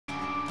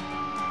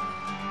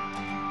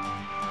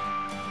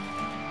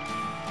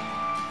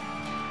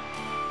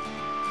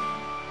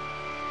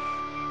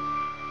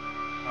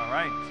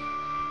right.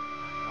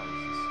 Oh,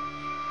 this is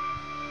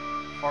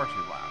far too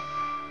loud.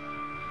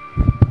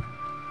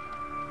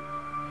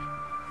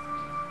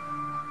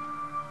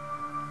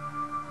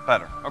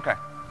 Better, okay.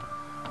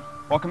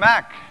 Welcome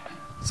back.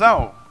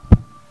 So,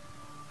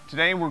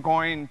 today we're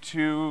going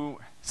to,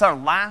 it's our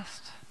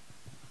last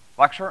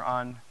lecture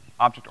on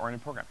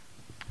object-oriented programming.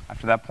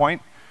 After that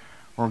point,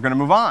 we're gonna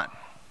move on.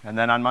 And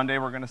then on Monday,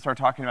 we're gonna start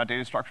talking about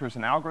data structures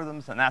and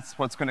algorithms, and that's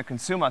what's gonna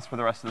consume us for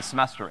the rest of the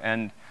semester.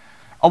 And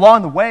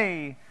along the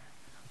way,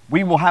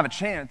 we will have a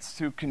chance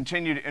to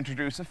continue to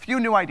introduce a few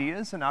new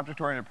ideas in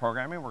object-oriented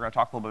programming. We're gonna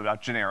talk a little bit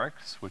about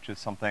generics, which is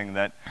something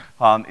that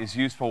is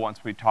useful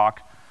once we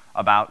talk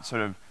about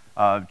sort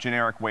of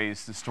generic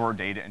ways to store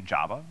data in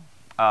Java.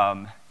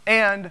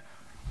 And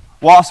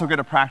we'll also get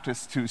a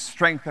practice to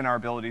strengthen our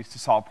abilities to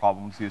solve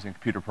problems using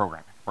computer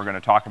programming. We're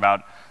gonna talk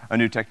about a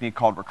new technique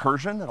called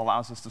recursion that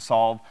allows us to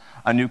solve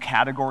a new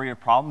category of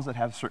problems that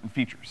have certain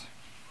features.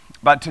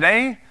 But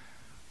today,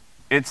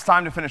 it's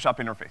time to finish up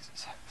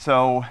interfaces.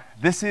 So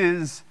this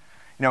is,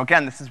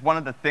 again, this is one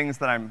of the things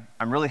that I'm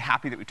really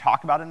happy that we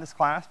talk about in this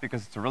class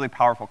because it's a really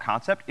powerful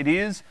concept. It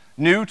is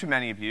new to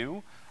many of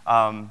you,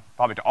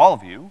 probably to all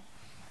of you.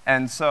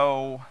 And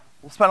so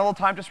we'll spend a little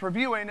time just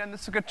reviewing, and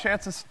this is a good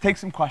chance to take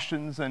some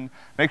questions and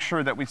make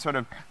sure that we sort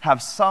of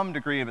have some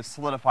degree of a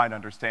solidified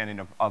understanding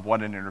of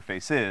what an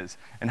interface is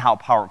and how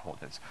powerful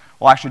it is.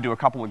 We'll actually do a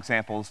couple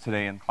examples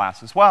today in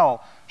class as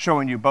well,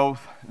 showing you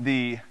both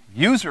the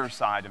user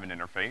side of an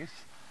interface,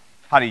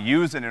 how to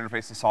use an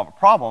interface to solve a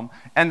problem,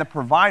 and the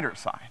provider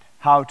side,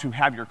 how to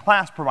have your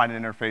class provide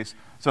an interface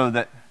so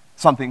that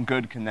something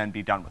good can then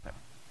be done with it.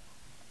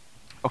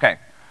 Okay,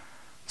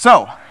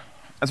 so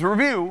as a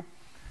review,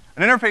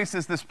 an interface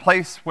is this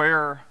place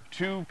where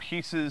two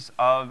pieces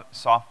of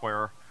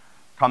software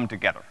come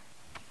together.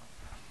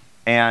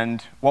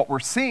 And what we're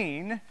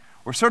seeing,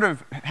 we're sort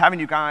of having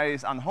you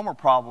guys on the homework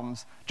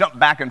problems jump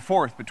back and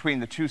forth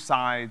between the two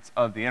sides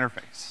of the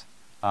interface.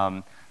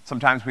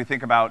 Sometimes we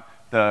think about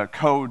the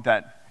code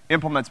that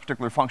implements a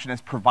particular function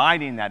as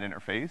providing that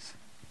interface,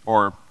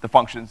 or the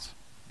functions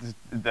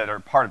that are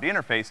part of the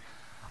interface.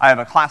 I have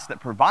a class that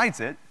provides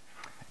it,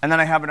 and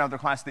then I have another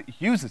class that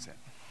uses it.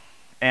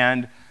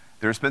 And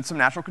there's been some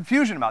natural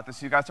confusion about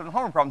this. You guys have the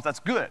homework problems. That's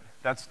good.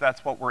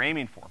 That's what we're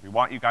aiming for. We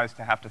want you guys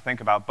to have to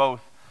think about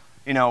both,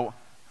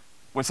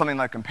 with something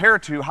like compare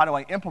to, how do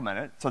I implement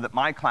it so that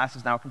my class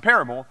is now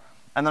comparable,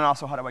 and then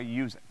also how do I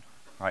use it,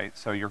 right?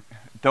 So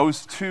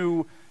those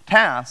two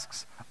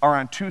tasks are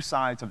on two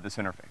sides of this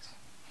interface.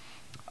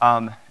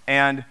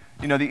 And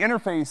the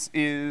interface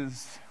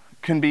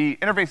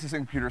interfaces in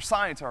computer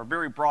science are a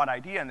very broad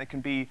idea, and they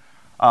can be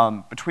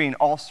between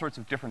all sorts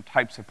of different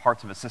types of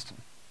parts of a system.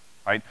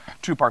 Right?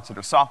 Two parts that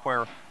are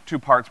software, two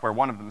parts where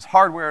one of them is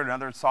hardware,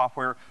 another is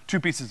software, two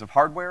pieces of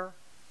hardware,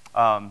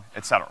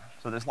 et cetera.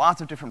 So there's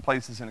lots of different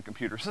places in a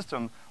computer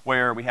system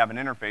where we have an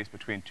interface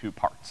between two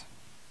parts.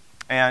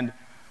 And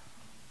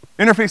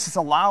interfaces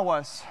allow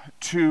us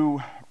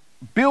to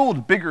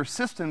build bigger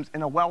systems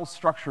in a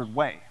well-structured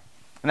way.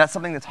 And that's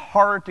something that's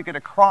hard to get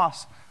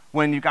across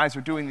when you guys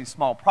are doing these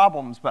small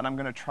problems, but I'm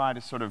gonna try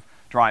to sort of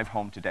drive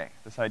home today.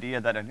 This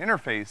idea that an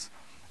interface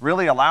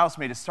really allows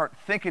me to start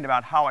thinking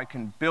about how I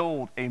can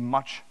build a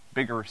much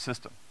bigger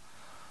system.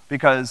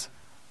 Because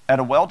at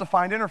a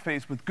well-defined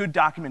interface with good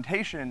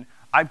documentation,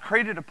 I've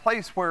created a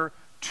place where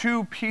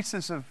two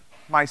pieces of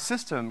my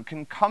system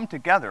can come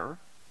together,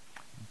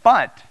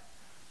 but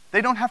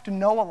they don't have to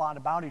know a lot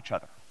about each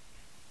other.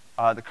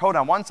 The code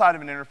on one side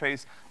of an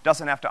interface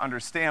doesn't have to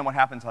understand what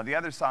happens on the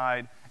other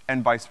side,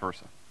 and vice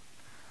versa.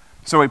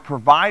 So a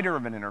provider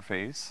of an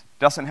interface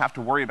doesn't have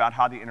to worry about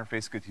how the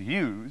interface gets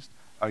used.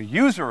 A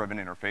user of an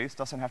interface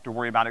doesn't have to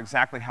worry about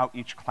exactly how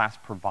each class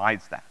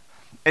provides that,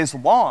 as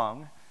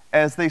long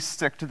as they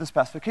stick to the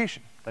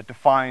specification that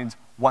defines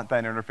what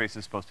that interface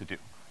is supposed to do.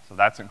 So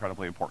that's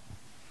incredibly important.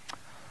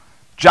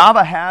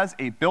 Java has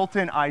a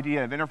built-in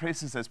idea of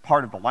interfaces as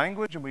part of the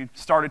language, and we've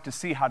started to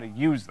see how to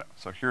use them.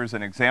 So here's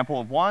an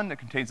example of one that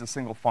contains a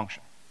single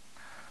function.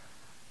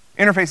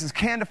 Interfaces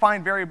can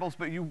define variables,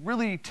 but you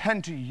really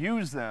tend to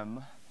use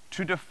them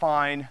to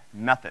define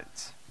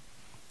methods,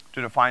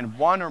 to define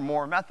one or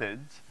more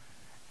methods,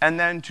 and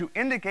then to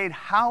indicate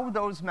how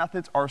those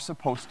methods are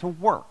supposed to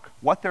work,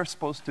 what they're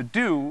supposed to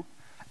do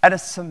at a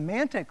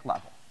semantic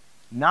level,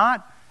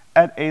 not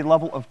at a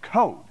level of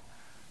code.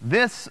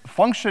 This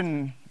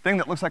function thing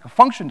that looks like a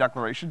function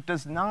declaration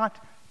does not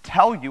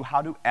tell you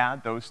how to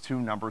add those two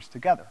numbers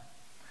together.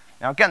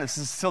 Now again, this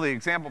is a silly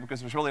example because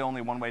there's really only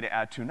one way to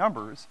add two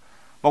numbers,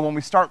 but when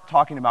we start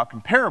talking about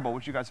comparable,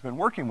 which you guys have been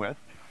working with,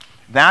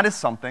 that is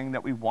something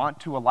that we want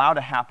to allow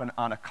to happen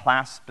on a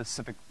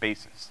class-specific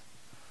basis.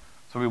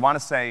 So we want to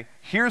say,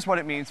 here's what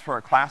it means for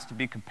a class to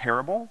be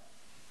comparable.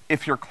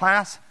 If your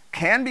class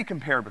can be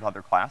compared with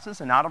other classes,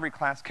 and not every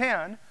class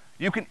can,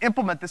 you can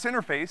implement this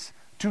interface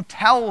to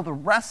tell the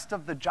rest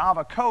of the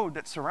Java code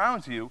that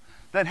surrounds you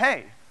that,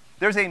 hey,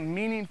 there's a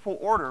meaningful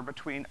order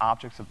between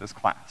objects of this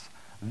class.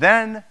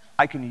 Then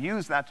I can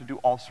use that to do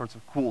all sorts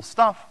of cool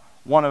stuff,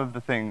 one of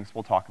the things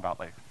we'll talk about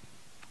later.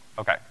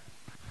 Okay.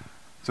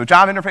 So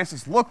Java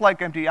interfaces look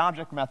like empty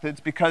object methods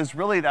because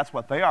really that's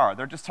what they are.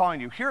 They're just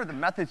telling you, here are the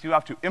methods you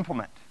have to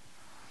implement.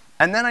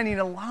 And then I need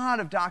a lot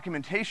of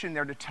documentation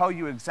there to tell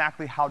you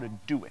exactly how to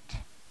do it,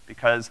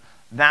 because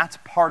that's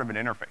part of an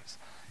interface.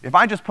 If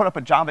I just put up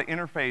a Java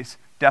interface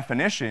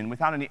definition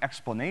without any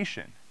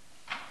explanation,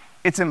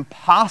 it's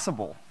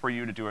impossible for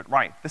you to do it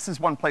right. This is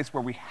one place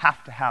where we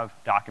have to have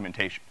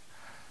documentation.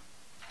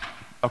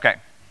 Okay.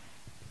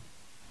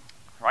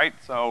 Right,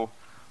 so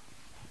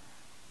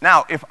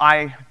now if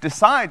I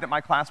decide that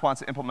my class wants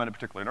to implement a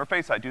particular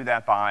interface, I do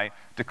that by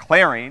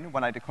declaring,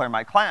 when I declare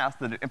my class,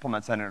 that it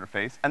implements that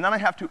interface, and then I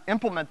have to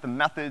implement the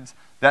methods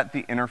that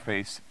the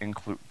interface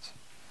includes.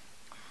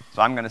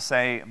 So I'm gonna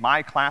say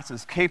my class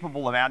is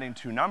capable of adding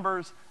 2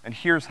 numbers, and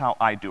here's how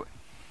I do it.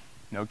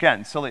 Now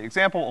again, silly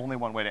example, only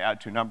one way to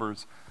add 2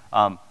 numbers,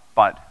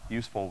 but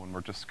useful when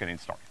we're just getting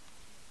started.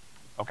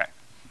 Okay.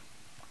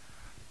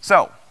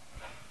 So,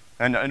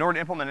 and in order to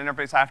implement an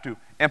interface, I have to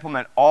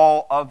implement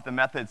all of the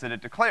methods that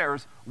it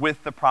declares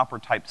with the proper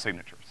type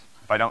signatures.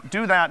 If I don't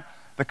do that,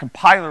 the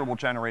compiler will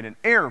generate an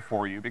error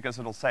for you because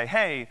it'll say,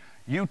 hey,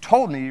 you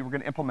told me you were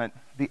gonna implement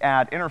the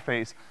add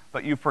interface,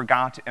 but you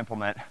forgot to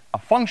implement a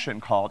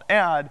function called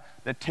add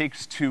that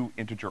takes 2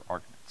 integer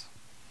arguments.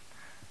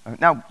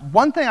 Now,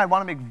 one thing I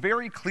wanna make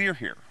very clear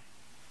here,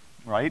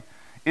 right,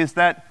 is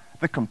that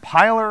the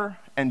compiler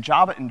and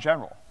Java in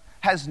general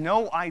has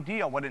no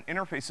idea what an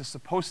interface is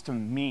supposed to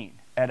mean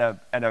at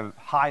a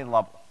high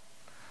level.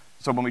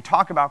 So when we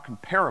talk about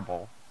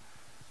comparable,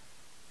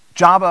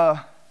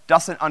 Java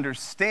doesn't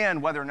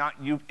understand whether or not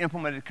you've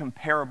implemented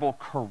comparable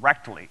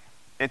correctly.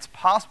 It's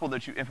possible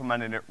that you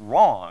implemented it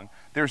wrong.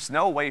 There's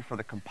no way for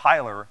the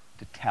compiler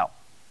to tell.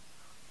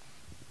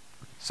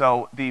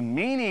 So the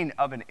meaning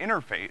of an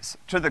interface,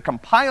 to the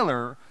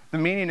compiler, the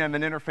meaning of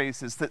an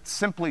interface is that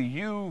simply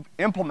you've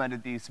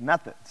implemented these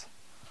methods.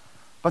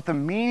 But the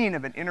meaning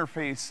of an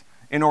interface,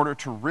 in order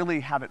to really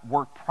have it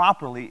work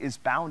properly, is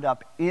bound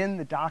up in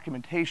the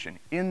documentation,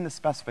 in the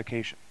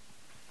specification.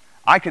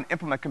 I can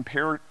implement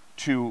compare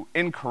to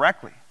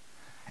incorrectly,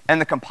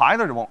 and the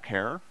compiler won't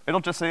care. It'll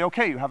just say,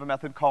 okay, you have a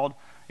method called,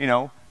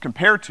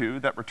 compare to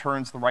that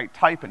returns the right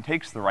type and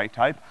takes the right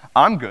type.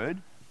 I'm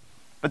good.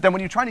 But then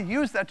when you try to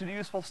use that to do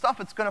useful stuff,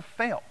 it's gonna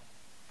fail,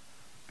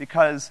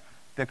 because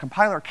the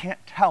compiler can't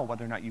tell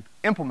whether or not you've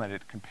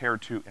implemented compare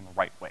to in the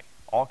right way.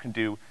 All it can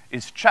do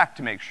is check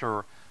to make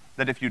sure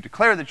that if you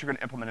declare that you're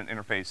gonna implement an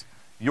interface,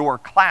 your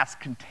class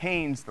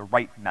contains the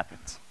right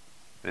methods.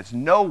 There's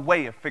no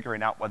way of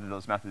figuring out whether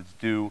those methods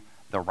do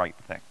the right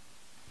thing.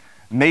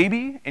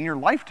 Maybe in your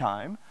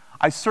lifetime,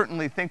 I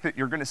certainly think that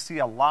you're gonna see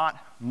a lot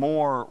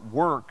more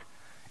work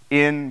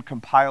in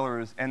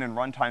compilers and in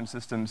runtime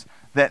systems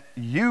that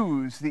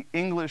use the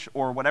English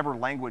or whatever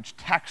language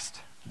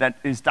text that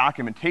is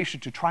documentation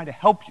to try to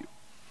help you.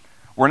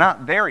 We're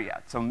not there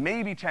yet. So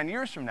maybe 10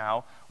 years from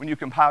now, when you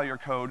compile your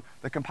code,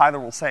 the compiler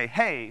will say,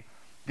 hey,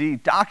 the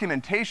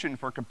documentation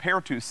for compare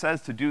to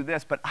says to do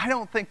this, but I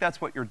don't think that's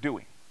what you're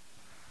doing.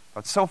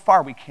 But so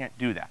far, we can't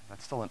do that.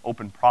 That's still an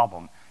open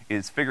problem,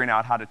 is figuring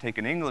out how to take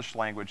an English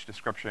language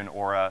description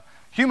or a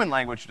human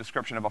language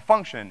description of a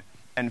function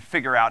and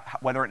figure out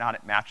whether or not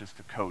it matches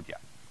to code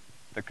yet.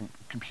 The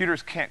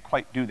computers can't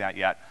quite do that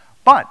yet,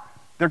 but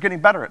they're getting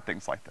better at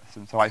things like this.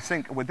 And so I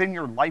think within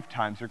your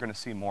lifetimes, you're gonna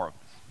see more of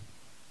this.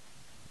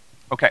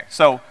 Okay,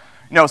 so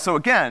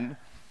again,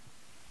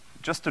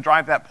 just to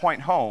drive that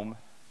point home,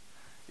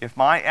 if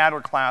my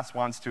adder class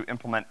wants to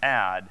implement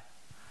add,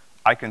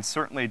 I can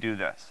certainly do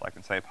this. I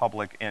can say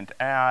public int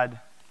add,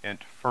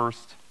 int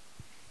first,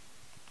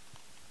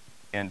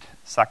 int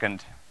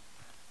second,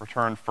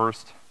 return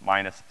first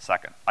minus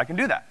second. I can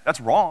do that. That's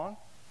wrong,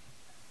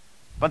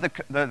 but the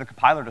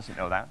compiler doesn't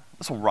know that.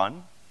 This will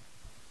run.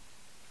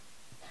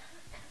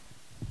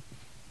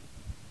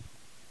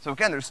 So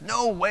again, there's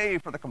no way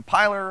for the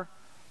compiler,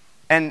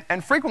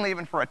 and frequently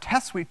even for a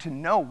test suite, to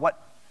know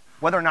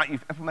whether or not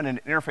you've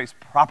implemented an interface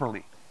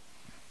properly.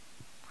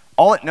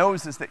 All it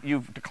knows is that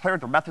you've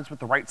declared the methods with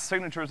the right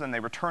signatures and they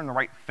return the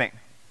right thing.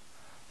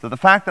 So the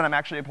fact that I'm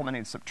actually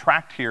implementing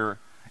subtract here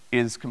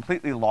is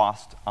completely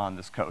lost on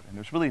this code, and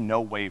there's really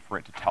no way for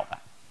it to tell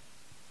that.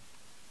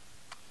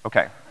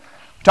 Okay.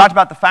 We talked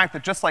about the fact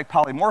that just like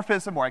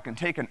polymorphism, where I can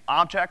take an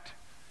object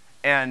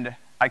and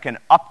I can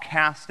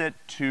upcast it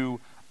to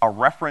a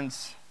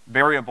reference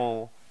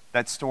variable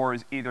that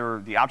stores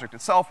either the object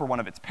itself or one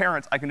of its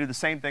parents, I can do the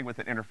same thing with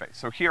an interface.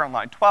 So here on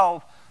line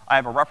 12, I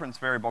have a reference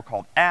variable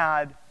called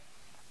add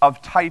of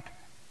type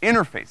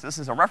interface. This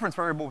is a reference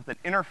variable with an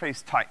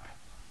interface type.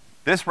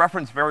 This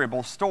reference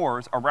variable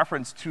stores a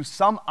reference to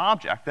some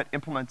object that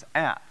implements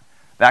add.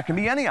 That can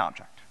be any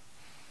object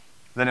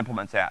that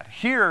implements add.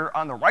 Here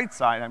on the right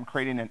side, I'm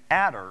creating an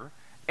adder,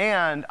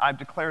 and I've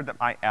declared that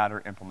my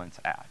adder implements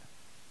add.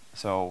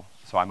 So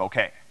I'm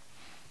okay.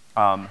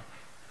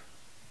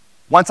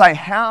 Once I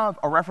have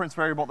a reference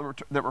variable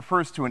that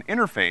refers to an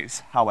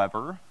interface,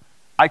 however,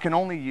 I can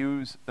only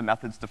use the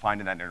methods defined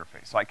in that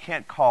interface. So I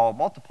can't call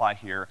multiply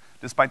here,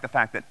 despite the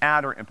fact that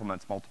adder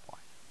implements multiply,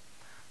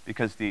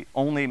 because the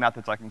only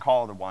methods I can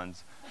call are the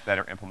ones that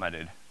are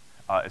implemented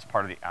as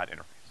part of the add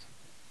interface.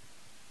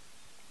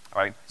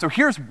 All right, so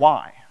here's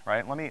why,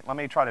 right? Let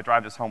me try to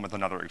drive this home with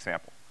another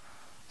example.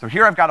 So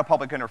here I've got a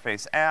public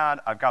interface add,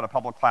 I've got a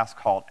public class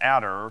called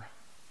adder.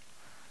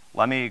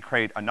 Let me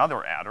create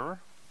another adder,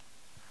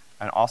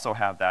 and also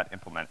have that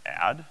implement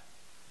add.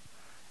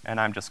 And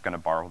I'm just gonna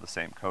borrow the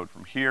same code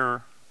from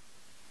here,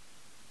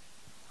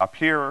 up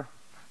here.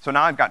 So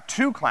now I've got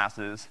two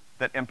classes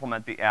that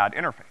implement the add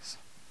interface.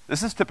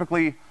 This is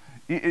typically,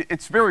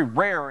 it's very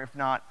rare, if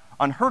not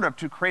unheard of,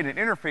 to create an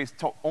interface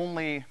to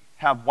only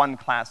have one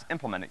class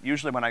implement it.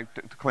 Usually when I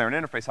declare an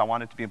interface, I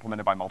want it to be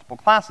implemented by multiple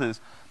classes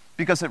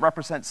because it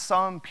represents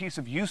some piece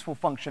of useful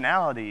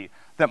functionality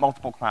that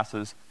multiple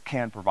classes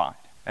can provide.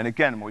 And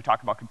again, when we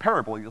talk about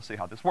comparable, you'll see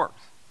how this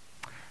works.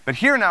 But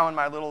here now in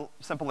my little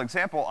simple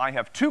example, I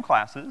have two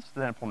classes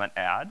that implement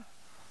add.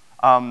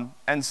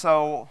 And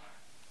so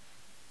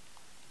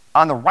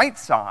on the right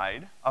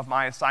side of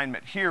my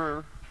assignment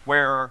here,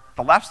 where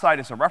the left side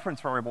is a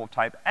reference variable of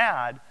type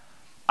add,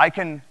 I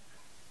can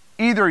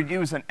either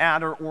use an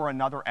adder or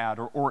another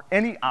adder or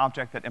any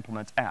object that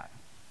implements add.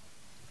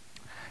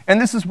 And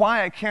this is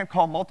why I can't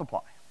call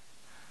multiply.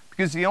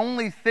 Because the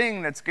only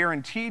thing that's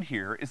guaranteed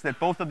here is that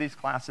both of these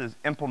classes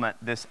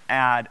implement this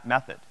add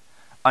method.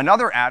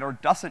 Another adder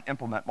doesn't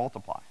implement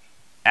multiply.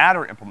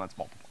 Adder implements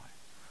multiply.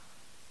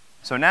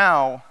 So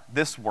now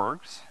this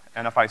works,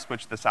 and if I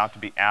switch this out to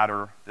be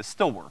adder, this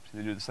still works.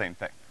 They do the same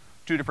thing.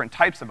 Two different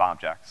types of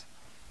objects.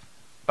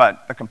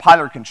 But the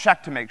compiler can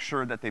check to make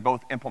sure that they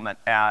both implement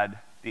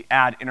the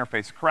add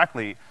interface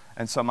correctly,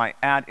 and so my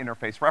add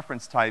interface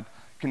reference type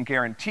can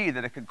guarantee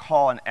that it could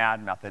call an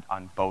add method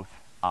on both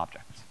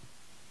objects.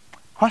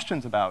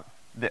 Questions about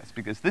this?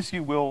 Because this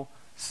you will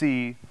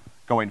see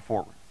going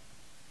forward.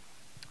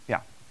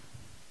 Yeah?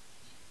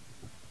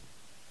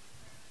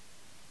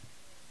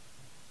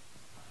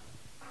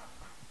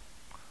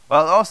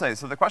 Well, I'll say,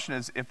 so the question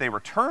is, if they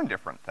return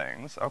different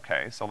things,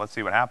 okay, so let's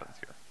see what happens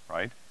here,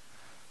 right?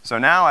 So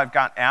now I've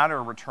got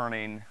adder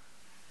returning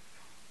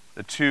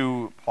the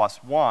 2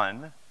 plus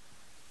 1,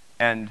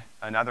 and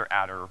another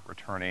adder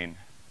returning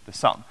the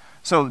sum.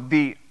 So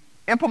the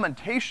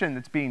implementation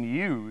that's being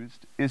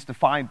used is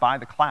defined by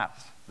the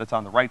class that's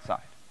on the right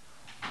side.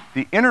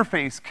 The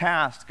interface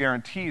cast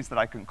guarantees that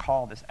I can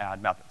call this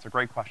add method. It's a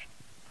great question.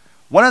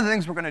 One of the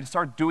things we're gonna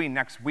start doing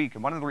next week,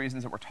 and one of the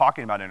reasons that we're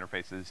talking about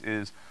interfaces,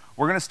 is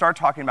we're gonna start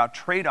talking about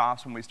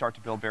trade-offs when we start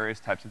to build various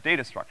types of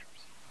data structures.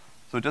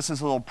 So just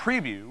as a little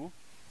preview,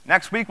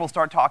 next week we'll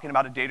start talking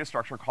about a data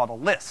structure called a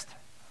list.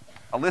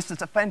 A list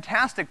is a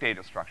fantastic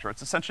data structure.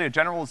 It's essentially a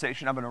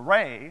generalization of an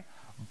array,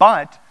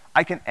 but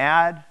I can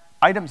add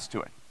items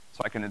to it.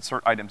 So I can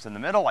insert items in the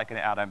middle, I can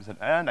add items at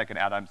the end, I can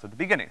add items at the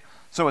beginning.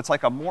 So it's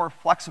like a more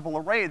flexible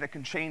array that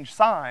can change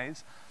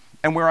size,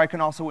 and where I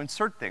can also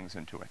insert things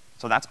into it.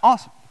 So that's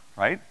awesome,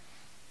 right?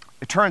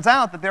 It turns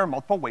out that there are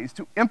multiple ways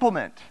to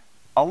implement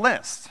a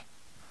list.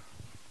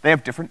 They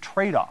have different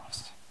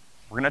trade-offs.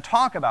 We're gonna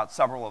talk about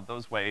several of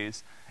those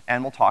ways,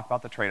 and we'll talk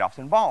about the trade-offs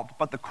involved.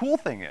 But the cool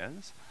thing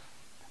is,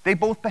 they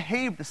both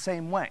behave the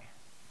same way.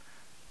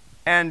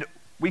 And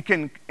we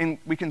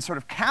can sort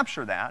of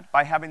capture that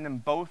by having them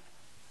both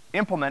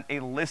implement a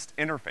list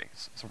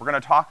interface. So we're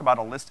gonna talk about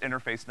a list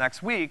interface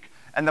next week,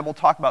 and then we'll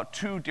talk about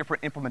two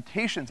different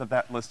implementations of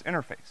that list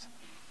interface.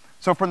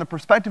 So from the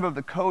perspective of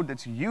the code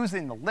that's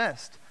using the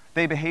list,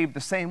 they behave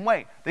the same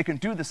way. They can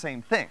do the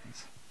same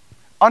things.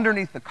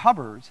 Underneath the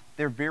covers,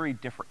 they're very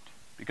different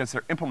because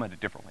they're implemented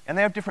differently, and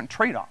they have different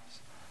trade-offs.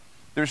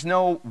 There's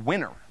no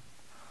winner.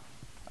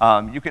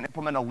 You can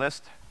implement a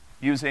list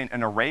using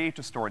an array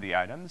to store the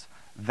items.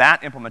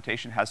 That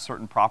implementation has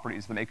certain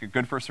properties that make it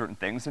good for certain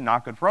things and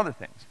not good for other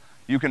things.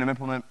 You can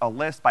implement a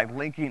list by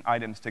linking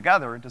items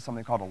together into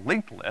something called a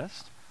linked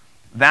list.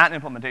 That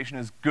implementation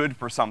is good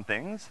for some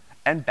things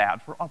and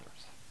bad for others.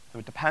 So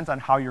it depends on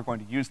how you're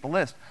going to use the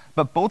list,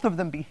 but both of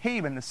them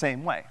behave in the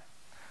same way.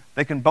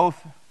 They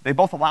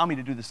both allow me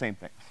to do the same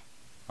things,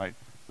 right?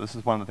 So this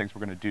is one of the things we're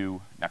gonna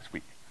do next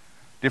week.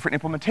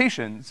 Different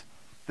implementations,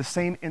 the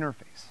same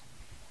interface.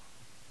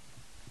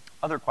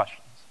 Other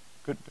questions?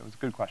 Good, that was a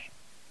good question.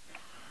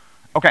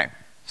 Okay,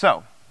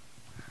 so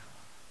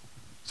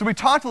we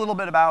talked a little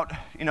bit about,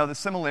 the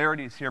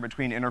similarities here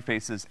between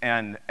interfaces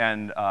and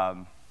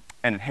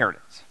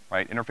inheritance,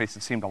 right?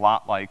 Interfaces seemed a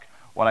lot like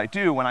what I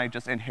do when I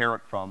just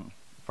inherit from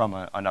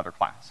another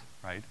class,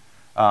 right?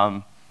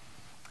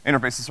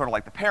 Interface is sort of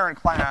like the parent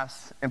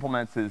class.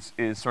 Implements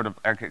is sort of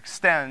like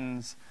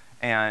extends,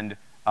 and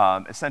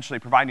essentially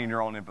providing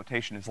your own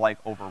implementation is like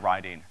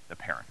overriding the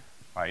parent,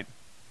 right?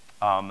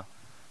 And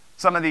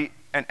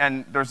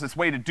there's this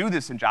way to do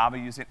this in Java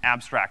using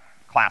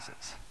abstract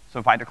classes. So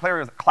if I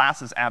declare a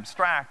class as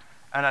abstract,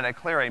 and I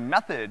declare a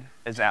method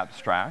as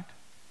abstract,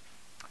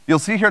 you'll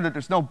see here that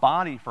there's no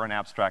body for an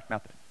abstract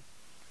method.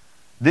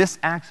 This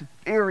acts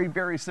very,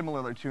 very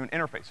similarly to an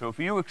interface. So if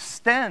you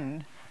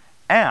extend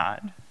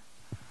add,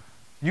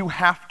 you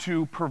have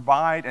to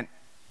provide an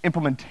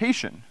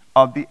implementation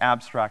of the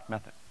abstract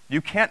method.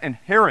 You can't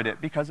inherit it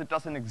because it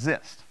doesn't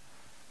exist.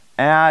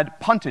 Add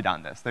punted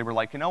on this. They were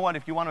like, you know what,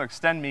 if you want to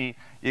extend me,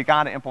 you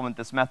gotta implement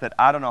this method.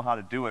 I don't know how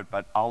to do it,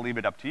 but I'll leave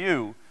it up to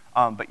you.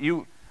 But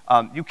you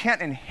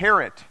can't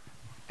inherit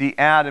the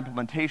add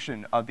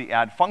implementation of the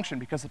add function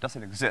because it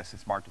doesn't exist.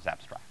 It's marked as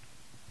abstract.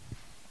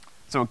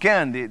 So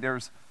again,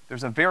 there's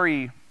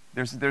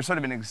sort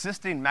of an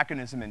existing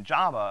mechanism in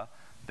Java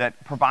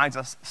that provides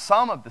us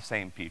some of the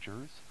same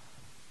features,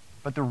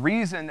 but the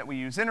reason that we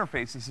use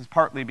interfaces is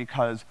partly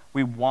because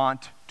we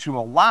want to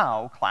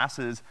allow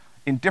classes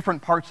in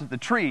different parts of the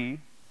tree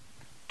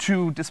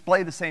to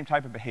display the same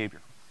type of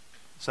behavior.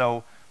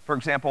 So, for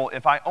example,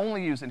 if I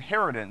only use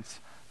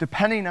inheritance,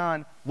 depending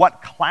on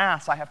what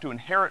class I have to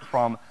inherit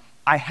from,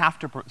 I have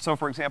to, so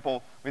for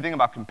example, when we think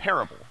about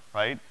comparable,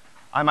 right?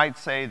 I might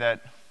say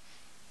that,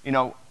 you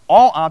know,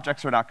 all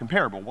objects are not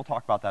comparable. We'll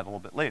talk about that a little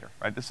bit later,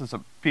 right? This is a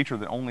feature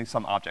that only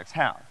some objects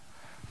have.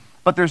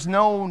 But there's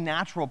no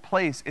natural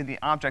place in the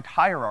object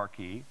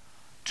hierarchy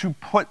to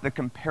put the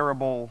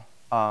comparable,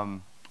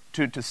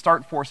 to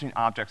start forcing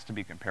objects to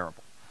be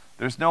comparable.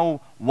 There's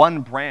no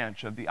one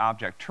branch of the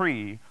object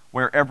tree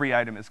where every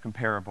item is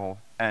comparable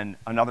and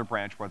another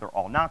branch where they're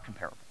all not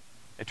comparable.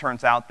 It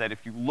turns out that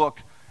if you look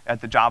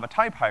at the Java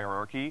type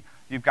hierarchy,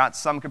 you've got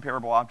some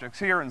comparable objects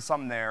here and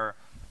some there,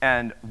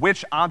 and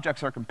which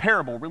objects are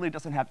comparable really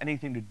doesn't have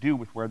anything to do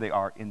with where they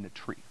are in the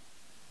tree.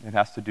 It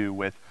has to do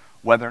with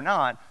whether or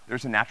not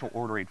there's a natural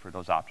ordering for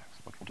those objects,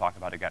 which we'll talk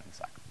about again in a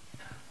second.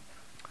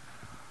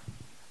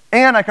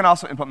 And I can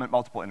also implement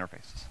multiple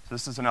interfaces. So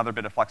this is another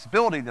bit of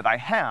flexibility that I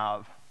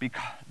have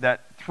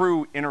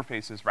through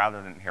interfaces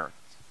rather than inheritance.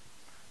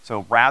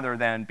 So rather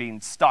than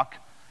being stuck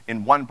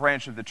in one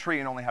branch of the tree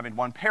and only having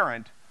one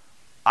parent,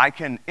 I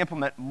can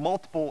implement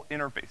multiple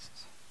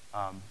interfaces.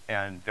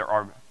 And there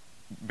are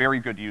very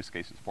good use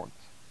cases for this.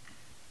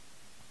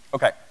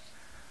 Okay,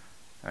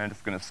 I'm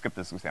just gonna skip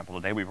this example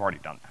today. We've already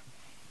done that.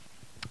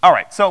 All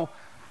right, so,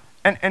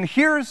 and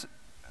here's,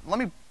 let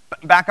me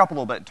back up a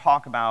little bit and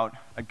talk about,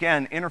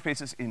 again,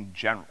 interfaces in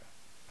general.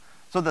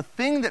 So the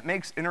thing that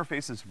makes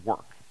interfaces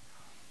work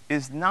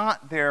is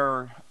not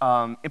their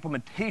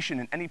implementation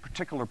in any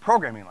particular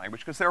programming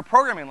language, because there are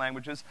programming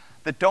languages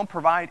that don't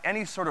provide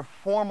any sort of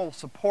formal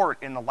support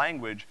in the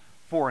language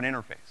for an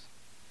interface.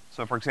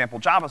 So for example,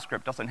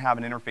 JavaScript doesn't have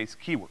an interface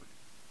keyword.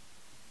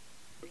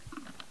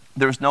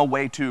 There's no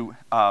way to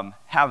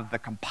have the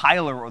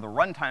compiler or the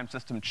runtime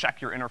system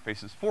check your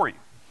interfaces for you.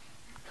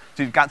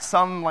 So you've got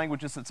some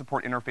languages that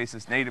support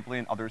interfaces natively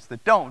and others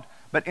that don't,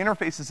 but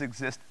interfaces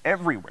exist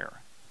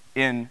everywhere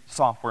in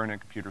software and in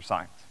computer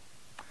science.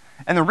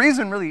 And the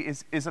reason really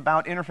is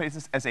about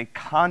interfaces as a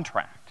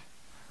contract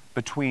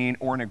between,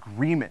 or an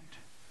agreement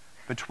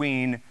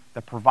between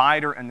the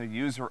provider and the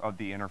user of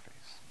the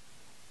interface.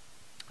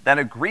 That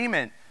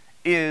agreement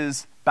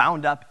is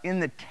bound up in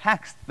the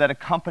text that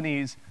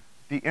accompanies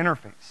the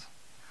interface.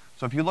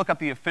 So if you look up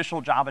the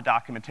official Java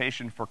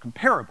documentation for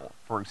comparable,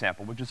 for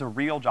example, which is a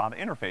real Java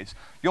interface,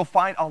 you'll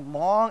find a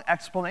long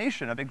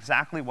explanation of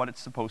exactly what it's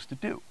supposed to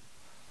do.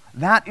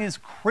 That is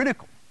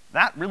critical.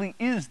 That really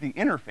is the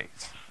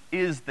interface,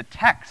 is the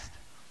text.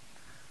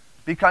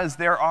 Because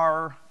there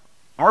are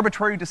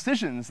arbitrary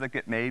decisions that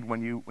get made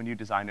when you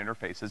design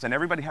interfaces, and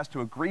everybody has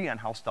to agree on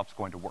how stuff's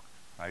going to work,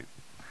 right?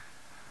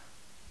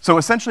 So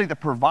essentially, the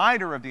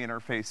provider of the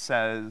interface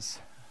says,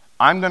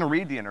 I'm gonna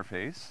read the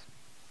interface,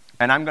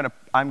 and I'm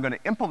gonna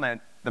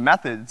implement the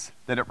methods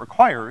that it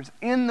requires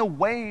in the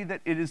way that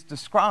it is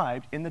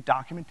described in the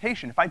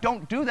documentation. If I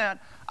don't do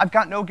that, I've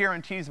got no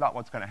guarantees about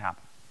what's gonna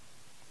happen.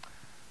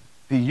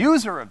 The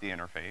user of the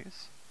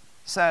interface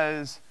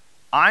says,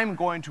 I'm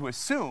going to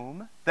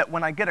assume that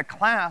when I get a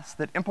class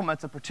that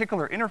implements a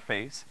particular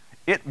interface,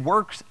 it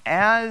works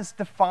as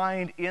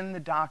defined in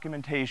the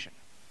documentation.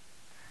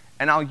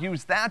 And I'll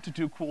use that to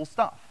do cool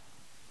stuff.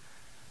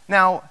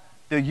 Now,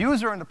 the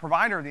user and the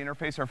provider of the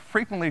interface are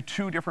frequently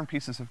two different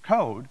pieces of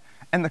code,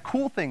 and the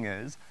cool thing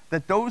is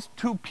that those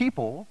two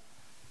people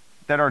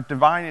that are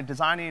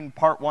designing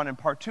part one and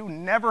part two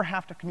never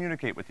have to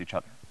communicate with each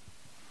other.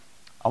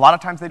 A lot of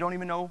times they don't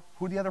even know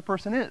who the other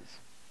person is.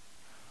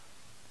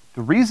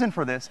 The reason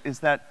for this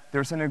is that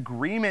there's an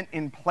agreement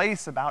in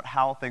place about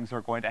how things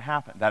are going to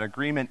happen. That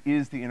agreement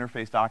is the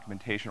interface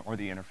documentation or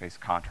the interface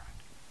contract.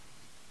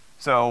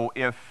 So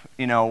if,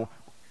 you know,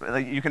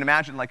 you can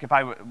imagine, like, if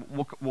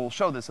we'll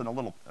show this in a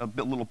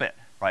little bit,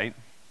 right?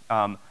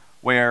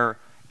 Where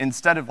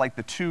instead of like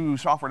the two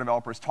software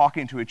developers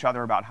talking to each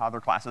other about how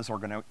their classes are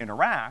gonna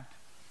interact,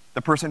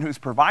 the person who's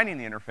providing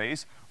the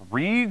interface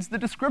reads the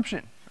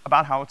description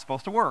about how it's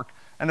supposed to work,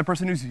 and the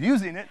person who's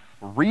using it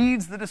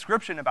reads the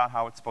description about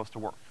how it's supposed to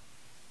work.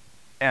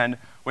 And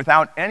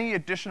without any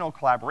additional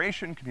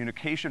collaboration,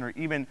 communication, or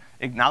even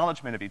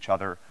acknowledgement of each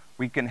other,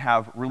 we can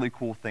have really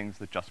cool things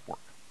that just work.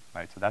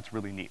 Right, so that's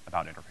really neat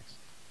about interface.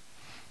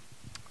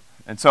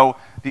 And so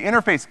the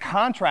interface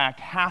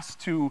contract has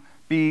to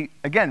be,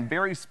 again,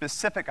 very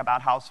specific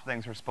about how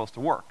things are supposed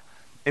to work.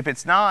 If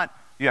it's not,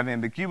 you have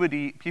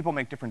ambiguity, people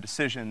make different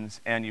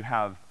decisions, and you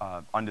have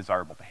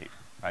undesirable behavior,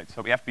 right?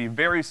 So we have to be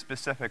very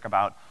specific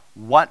about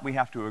what we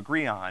have to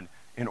agree on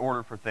in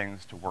order for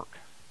things to work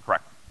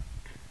correctly.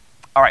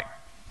 All right.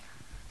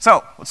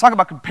 So let's talk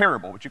about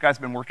comparable, which you guys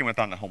have been working with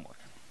on the homework.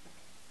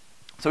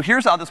 So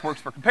here's how this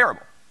works for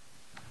comparable.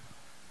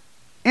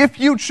 If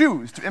you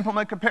choose to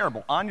implement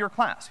comparable on your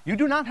class, you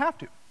do not have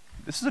to.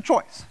 This is a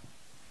choice.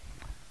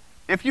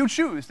 If you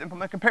choose to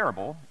implement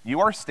comparable,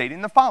 you are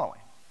stating the following.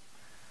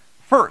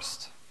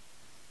 First,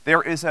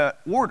 there is an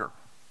order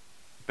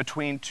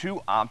between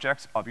two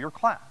objects of your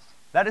class.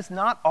 That is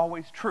not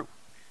always true.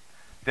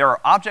 There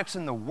are objects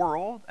in the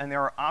world, and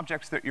there are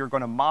objects that you're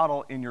going to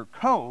model in your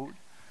code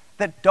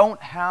that don't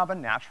have a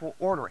natural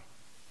ordering.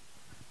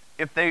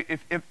 If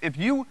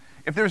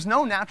there's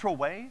no natural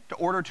way to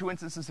order two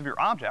instances of your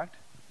object,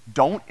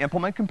 don't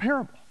implement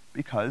comparable,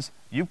 because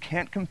you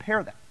can't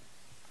compare them.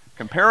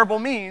 Comparable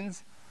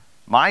means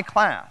my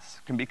class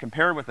can be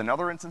compared with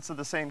another instance of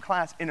the same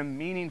class in a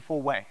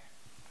meaningful way.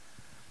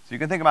 So you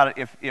can think about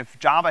it, if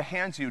Java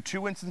hands you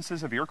two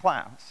instances of your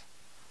class,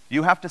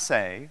 you have to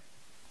say,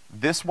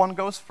 this one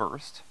goes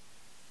first,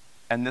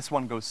 and this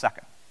one goes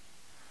second.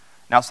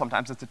 Now,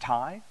 sometimes it's a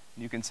tie.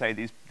 You can say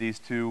these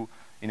two,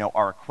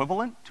 are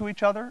equivalent to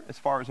each other as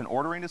far as an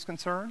ordering is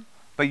concerned,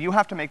 but you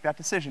have to make that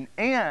decision,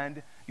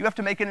 and you have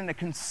to make it in a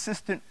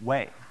consistent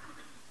way.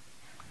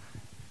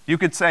 You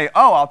could say,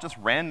 oh, I'll just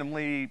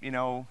randomly,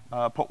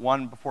 put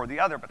one before the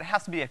other, but it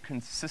has to be a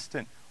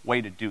consistent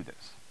way to do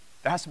this.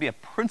 There has to be a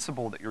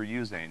principle that you're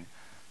using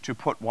to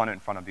put one in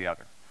front of the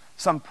other.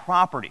 Some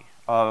property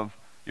of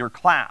your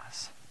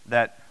class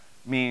that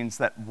means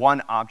that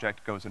one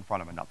object goes in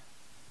front of another.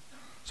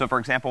 So for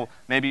example,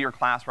 maybe your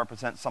class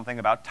represents something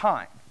about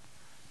time,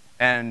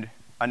 and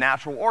a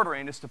natural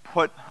ordering is to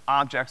put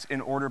objects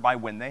in order by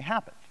when they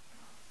happen.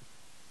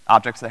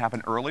 Objects that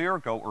happen earlier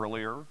go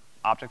earlier,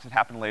 objects that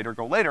happen later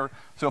go later.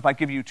 So if I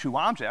give you two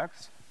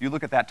objects, you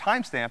look at that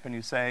timestamp and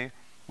you say,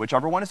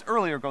 whichever one is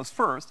earlier goes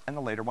first, and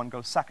the later one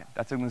goes second.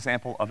 That's an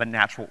example of a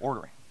natural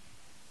ordering.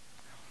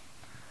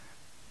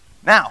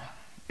 Now,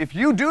 if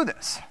you do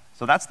this,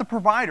 so that's the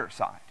provider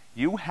side,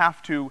 you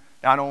have to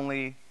not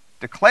only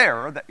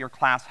declare that your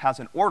class has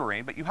an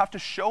ordering, but you have to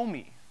show me.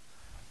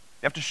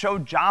 You have to show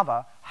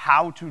Java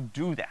how to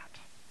do that.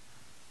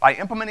 By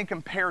implementing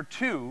compare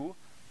to,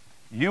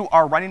 you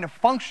are writing a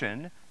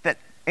function that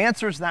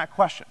answers that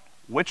question.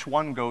 Which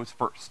one goes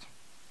first?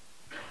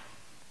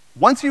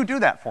 Once you do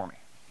that for me,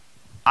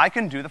 I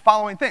can do the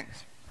following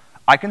things.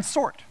 I can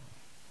sort.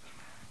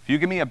 If you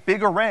give me a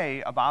big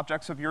array of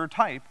objects of your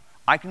type,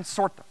 I can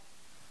sort them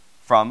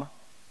from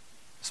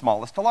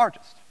smallest to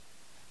largest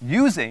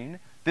using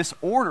this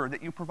order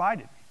that you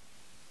provided me.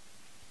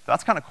 So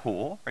that's kind of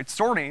cool, right?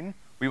 Sorting,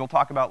 we will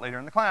talk about later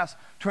in the class,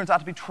 turns out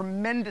to be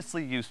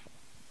tremendously useful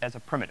as a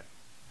primitive.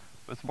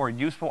 With more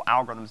useful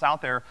algorithms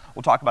out there,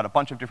 we'll talk about a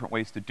bunch of different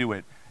ways to do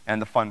it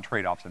and the fun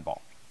trade-offs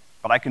involved.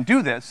 But I can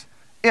do this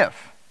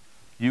if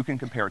you can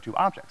compare two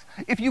objects.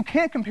 If you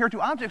can't compare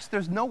two objects,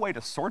 there's no way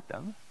to sort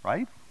them,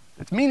 right?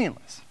 It's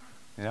meaningless.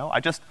 I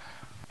just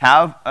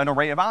have an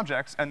array of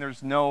objects, and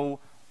there's no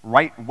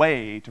right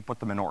way to put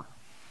them in order.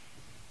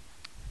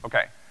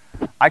 Okay.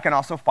 I can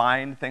also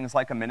find things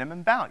like a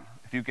minimum value.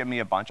 If you give me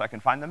a bunch, I can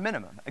find the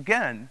minimum.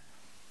 Again,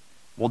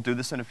 we'll do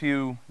this in a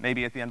few,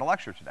 maybe at the end of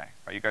lecture today.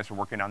 Right? You guys are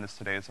working on this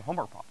today as a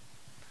homework problem.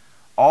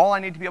 All I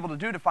need to be able to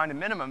do to find a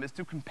minimum is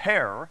to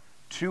compare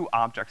two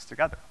objects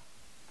together.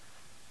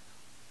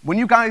 When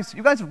you guys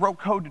wrote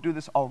code to do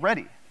this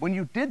already. When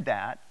you did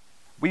that,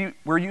 we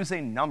were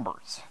using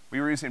numbers.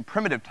 We were using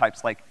primitive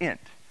types like int.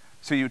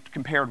 So you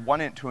compared one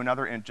int to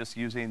another int just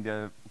using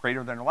the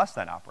greater than or less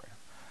than operator.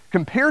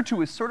 Compare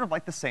to is sort of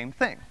like the same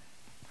thing.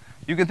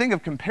 You can think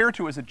of compare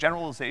to as a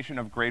generalization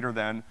of greater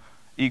than,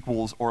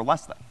 equals, or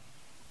less than,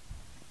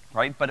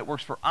 right? But it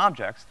works for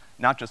objects,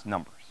 not just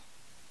numbers,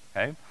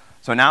 okay?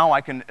 So now I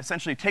can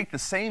essentially take the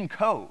same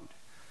code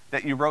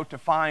that you wrote to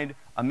find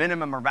a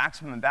minimum or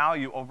maximum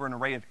value over an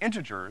array of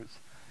integers,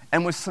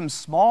 and with some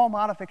small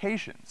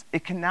modifications,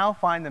 it can now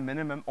find the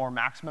minimum or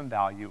maximum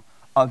value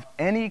of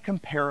any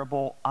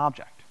comparable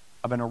object,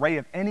 of an array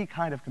of any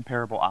kind of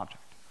comparable object.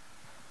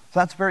 So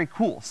that's very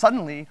cool.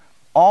 Suddenly,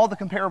 all the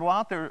comparable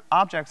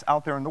objects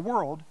out there in the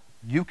world,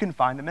 you can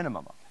find the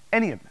minimum of,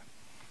 any of them.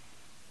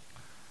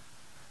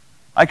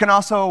 I can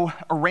also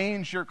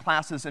arrange your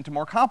classes into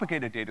more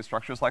complicated data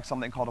structures like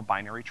something called a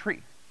binary tree.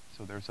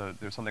 So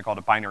there's something called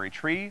a binary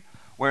tree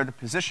where the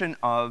position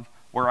of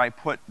where I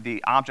put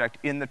the object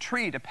in the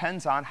tree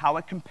depends on how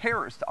it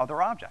compares to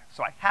other objects.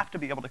 So I have to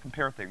be able to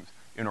compare things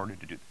in order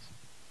to do this.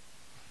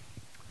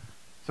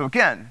 So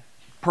again,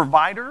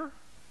 provider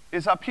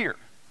is up here.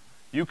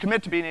 You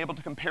commit to being able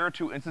to compare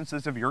two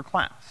instances of your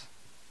class.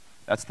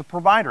 That's the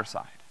provider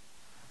side.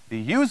 The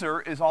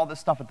user is all this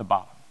stuff at the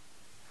bottom.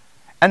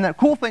 And the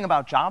cool thing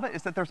about Java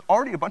is that there's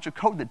already a bunch of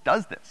code that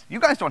does this. You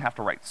guys don't have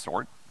to write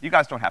sort. You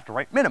guys don't have to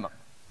write minimum.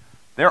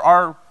 There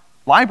are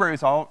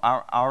libraries are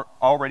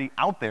already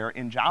out there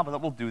in Java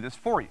that will do this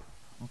for you.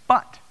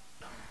 But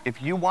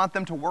if you want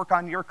them to work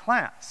on your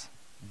class,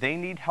 they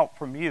need help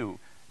from you.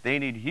 They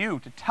need you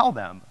to tell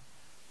them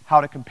how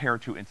to compare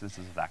two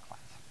instances of that class.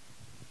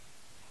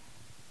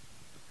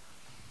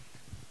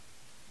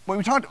 when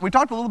we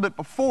talked a little bit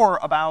before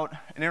about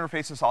an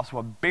interface is also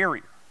a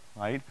barrier,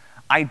 right?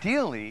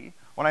 Ideally,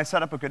 when I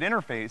set up a good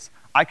interface,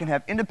 I can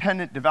have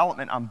independent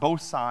development on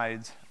both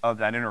sides of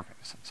that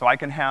interface. So I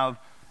can have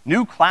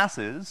new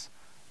classes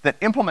that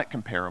implement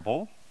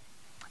comparable,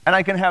 and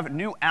I can have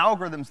new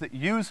algorithms that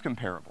use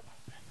comparable.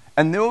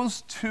 And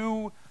those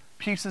two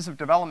pieces of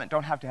development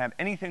don't have to have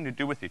anything to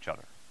do with each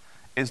other,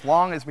 as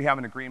long as we have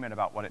an agreement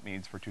about what it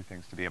means for two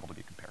things to be able to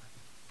be compared.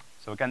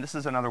 So again, this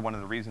is another one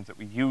of the reasons that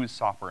we use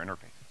software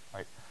interfaces,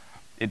 right?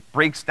 It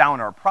breaks down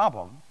our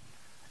problem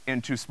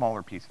into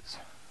smaller pieces.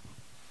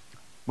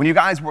 When you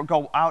guys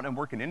go out and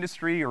work in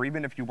industry, or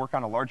even if you work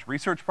on a large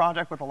research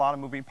project with a lot of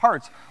moving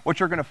parts, what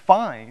you're gonna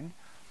find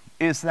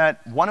is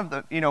that one of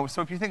the,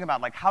 so if you think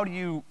about like, how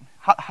do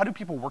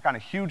people work on a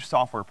huge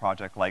software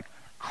project like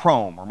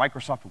Chrome or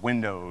Microsoft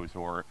Windows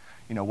or,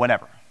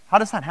 whatever? How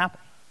does that happen?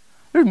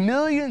 There are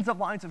millions of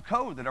lines of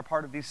code that are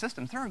part of these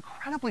systems. They're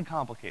incredibly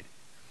complicated.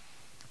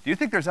 Do you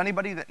think there's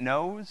anybody that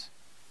knows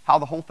how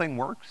the whole thing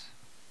works?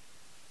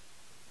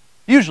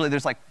 Usually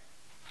there's like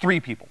 3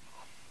 people,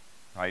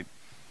 right?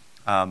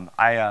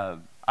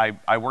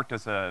 I worked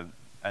as an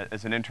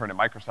intern at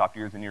Microsoft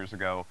years and years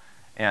ago,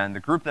 and the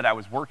group that I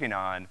was working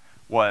on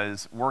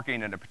was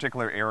working in a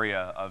particular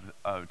area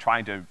of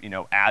trying to,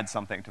 add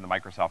something to the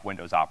Microsoft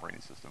Windows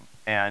operating system.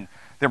 And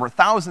there were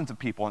thousands of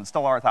people, and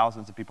still are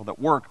thousands of people that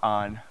work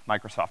on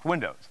Microsoft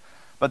Windows.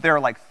 But there are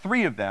like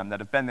 3 of them that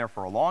have been there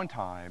for a long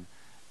time,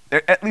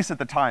 at least at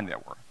the time there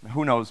were.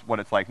 Who knows what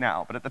it's like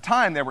now. But at the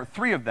time, there were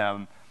 3 of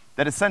them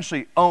that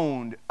essentially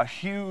owned a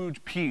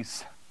huge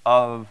piece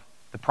of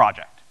the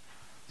project.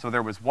 So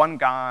there was one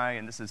guy,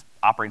 and this is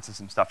operating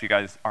system stuff you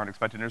guys aren't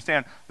expected to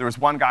understand. There was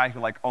one guy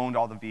who like owned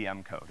all the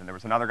VM code, and there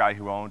was another guy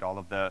who owned all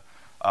of the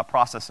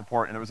process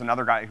support, and there was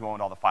another guy who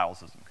owned all the file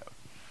system code.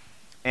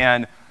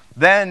 And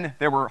then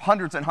there were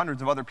hundreds and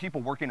hundreds of other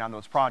people working on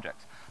those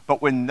projects.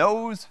 But when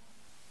those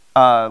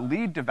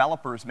lead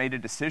developers made a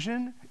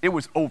decision, it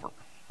was over,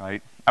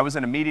 right? I was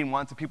in a meeting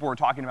once, and people were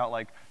talking about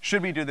like,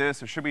 should we do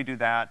this or should we do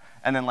that?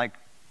 And then like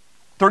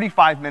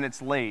 35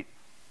 minutes late,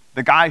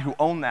 the guy who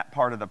owned that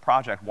part of the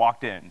project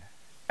walked in,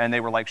 and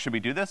they were like, should we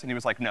do this? And he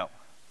was like, no.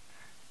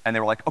 And they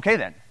were like, okay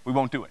then, we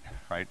won't do it,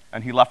 right?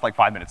 And he left like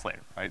 5 minutes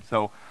later, right?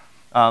 So,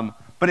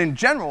 but in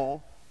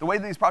general, the way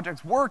these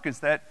projects work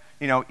is that,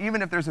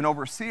 even if there's an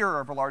overseer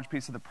of a large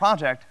piece of the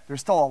project, there's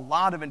still a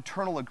lot of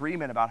internal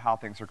agreement about how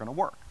things are gonna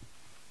work.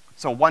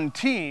 So one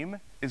team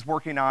is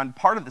working on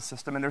part of the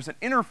system, and there's an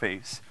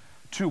interface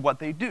to what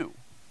they do.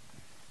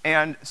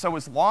 And so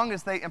as long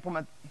as they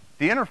implement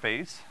the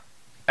interface,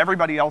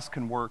 everybody else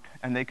can work,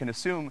 and they can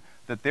assume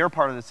that their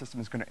part of the system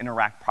is gonna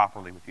interact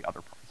properly with the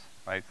other parts,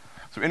 right?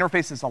 So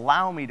interfaces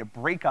allow me to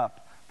break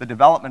up the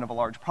development of a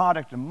large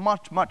product in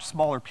much, much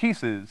smaller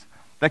pieces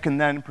that can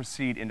then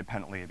proceed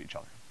independently of each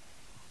other.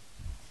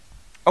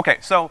 Okay,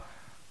 so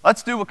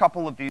let's do a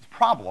couple of these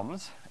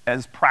problems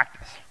as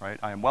practice, right?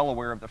 I am well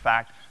aware of the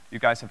fact you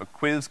guys have a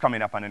quiz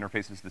coming up on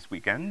interfaces this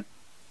weekend,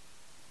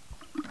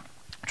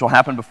 which will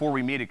happen before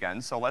we meet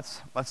again, so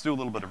let's do a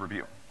little bit of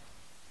review.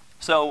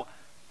 So,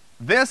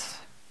 this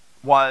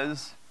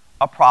was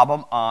a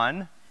problem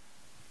on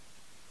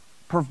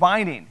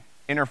providing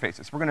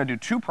interfaces. We're gonna do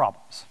 2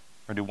 problems.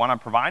 We're gonna do one on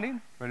providing,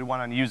 we're gonna do one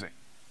on using.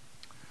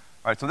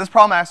 All right, so this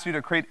problem asks you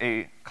to create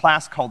a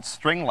class called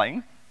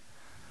string_length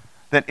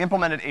that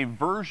implemented a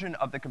version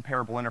of the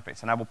comparable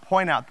interface. And I will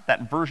point out that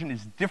that version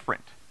is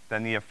different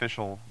than the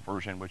official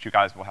version, which you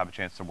guys will have a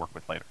chance to work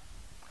with later.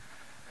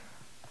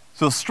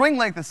 So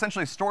string_length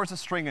essentially stores a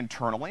string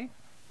internally,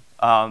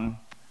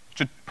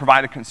 to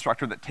provide a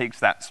constructor that takes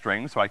that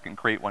string, so I can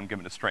create one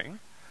given a string.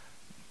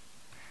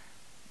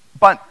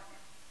 But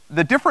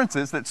the difference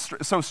is that,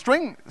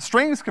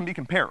 strings can be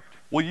compared.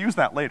 We'll use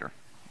that later.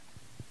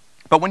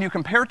 But when you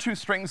compare 2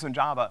 strings in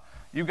Java,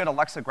 you get a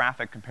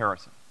lexicographic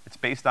comparison. It's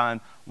based on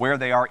where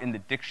they are in the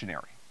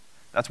dictionary.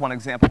 That's one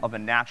example of a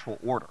natural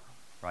order,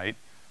 right?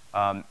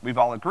 We've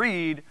all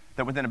agreed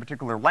that within a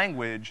particular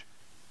language,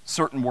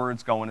 certain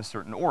words go in a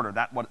certain order.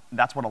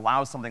 That's what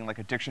allows something like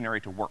a dictionary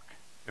to work.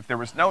 If there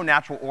was no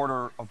natural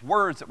order of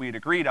words that we had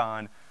agreed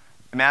on,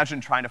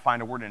 imagine trying to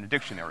find a word in a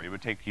dictionary. It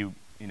would take you,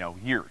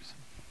 years.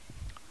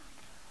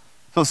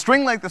 So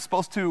string_length is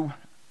supposed to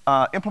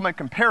implement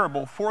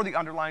comparable for the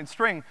underlying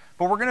string,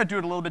 but we're gonna do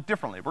it a little bit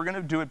differently. We're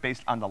gonna do it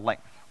based on the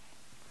length.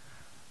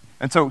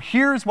 And so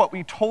here's what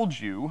we told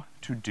you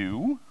to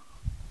do.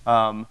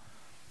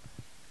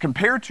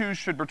 Compare to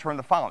should return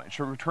the following. It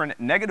should return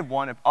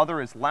 -1 if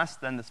other is less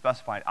than the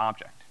specified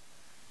object.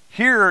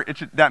 Here,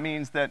 that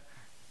means that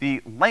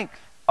the length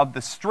of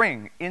the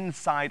string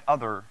inside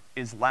other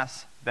is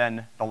less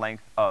than the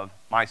length of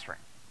my string.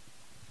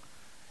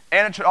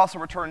 And it should also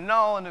return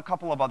null in a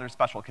couple of other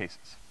special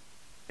cases.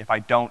 If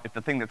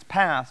the thing that's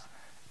passed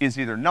is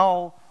either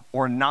null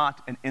or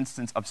not an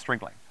instance of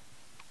string_length.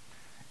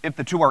 If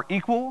the 2 are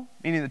equal,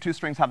 meaning the 2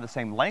 strings have the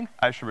same length,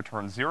 I should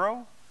return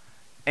 0.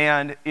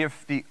 And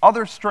if the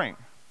other string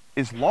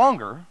is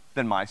longer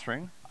than my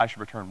string, I should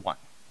return 1.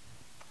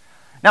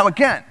 Now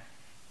again,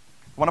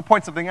 I want to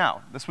point something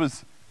out. This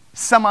was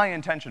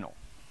semi-intentional.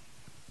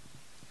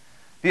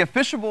 The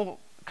official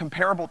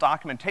comparable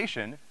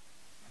documentation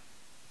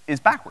is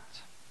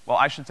backwards. Well,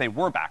 I should say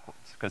we're backwards,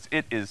 because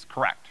it is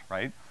correct,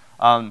 right?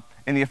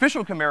 In the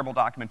official comparable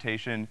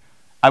documentation,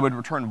 I would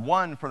return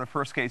 1 for the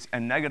first case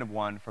and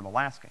 -1 for the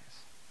last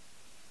case.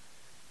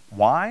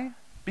 Why?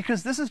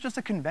 Because this is just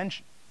a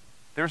convention.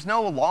 There's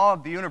no law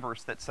of the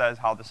universe that says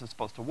how this is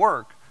supposed to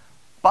work,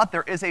 but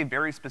there is a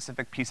very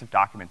specific piece of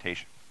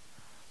documentation.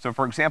 So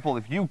for example,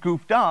 if you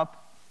goofed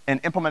up and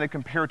implemented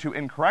compare to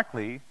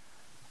incorrectly,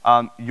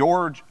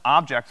 your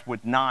objects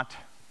would not,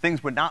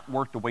 things would not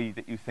work the way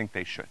that you think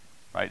they should,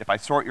 right? If I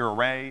sort your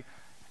array,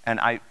 and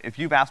if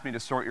you've asked me to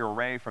sort your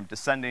array from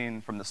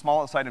descending from the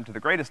smallest item to the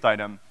greatest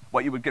item,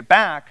 what you would get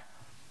back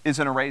is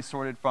an array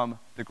sorted from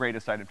the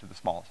greatest item to the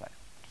smallest item,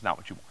 which is not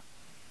what you want.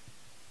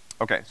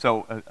 Okay,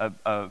 so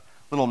a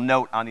little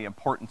note on the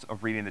importance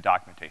of reading the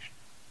documentation.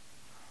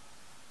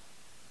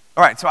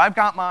 All right, so I've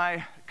got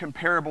my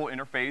comparable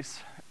interface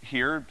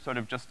here, sort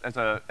of just as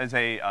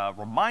a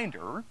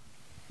reminder.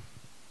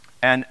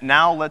 And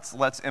now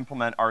let's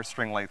implement our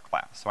string length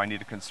class. So I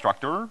need a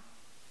constructor,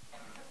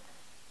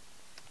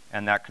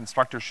 and that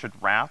constructor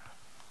should wrap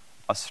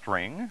a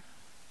string.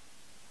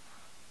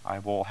 I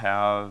will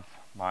have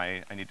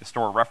I need to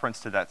store a reference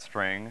to that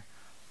string.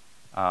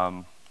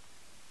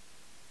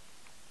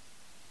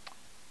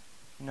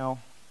 No,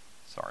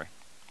 sorry,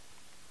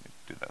 let me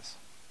do this.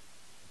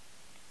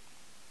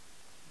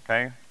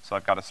 Okay, so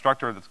I've got a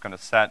structure that's gonna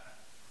set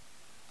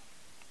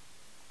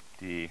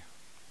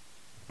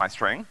my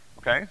string,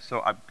 okay? So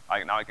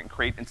now I can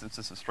create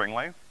instances of string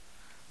length.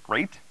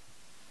 Great.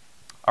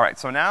 All right,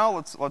 so now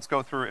let's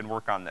go through and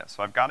work on this.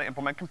 So I've got to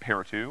implement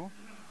compare to.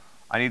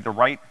 I need the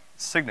right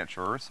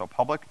signature, so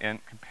public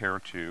int compare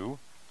to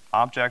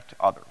object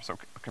other. So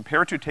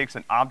compare to takes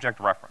an object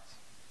reference.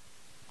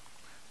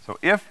 So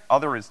if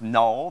other is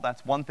null,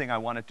 that's one thing I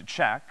wanted to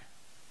check.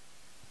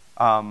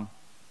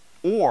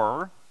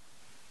 Or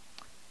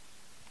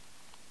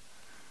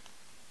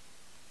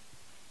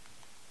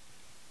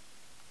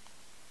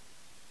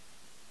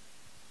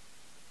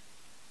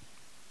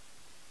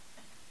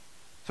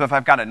so if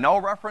I've got a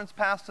null reference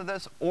passed to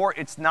this, or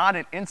it's not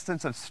an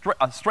instance of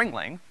string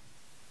length,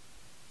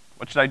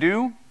 what should I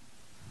do?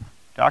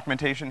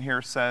 Documentation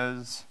here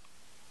says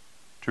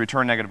to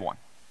return -1.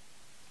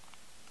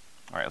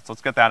 All right, so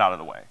let's get that out of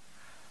the way.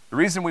 The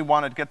reason we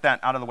want to get that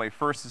out of the way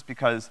first is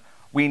because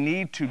we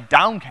need to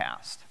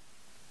downcast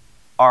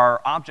our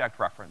object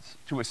reference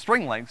to a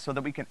string length so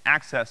that we can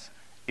access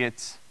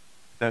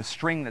the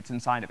string that's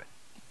inside of it.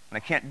 And I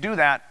can't do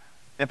that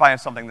if I have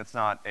something that's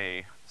not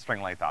a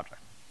string length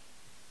object.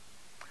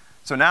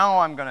 So now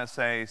I'm gonna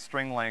say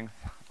string length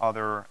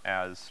other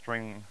as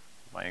string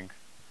length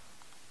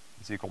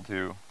is equal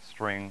to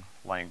string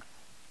length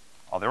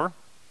other.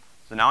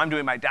 So now I'm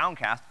doing my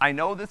downcast. I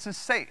know this is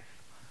safe,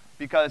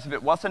 because if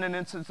it wasn't an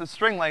instance of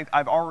string length,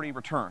 I've already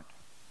returned.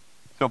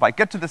 So if I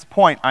get to this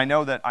point, I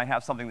know that I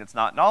have something that's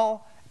not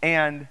null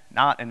and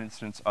not an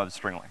instance of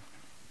string length.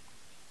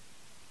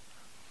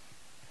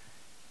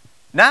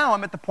 Now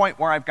I'm at the point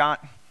where I've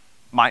got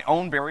my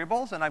own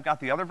variables and I've got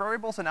the other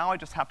variables, and now I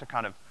just have to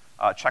kind of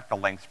check the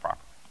lengths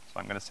properly. So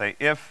I'm gonna say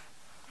if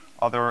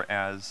other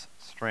as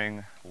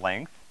string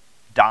length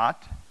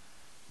dot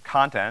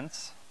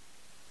contents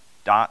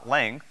dot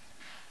length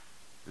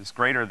is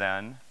greater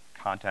than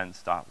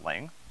contents dot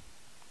length.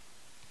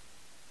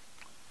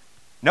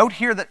 Note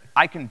here that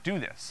I can do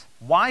this.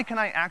 Why can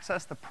I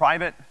access the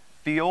private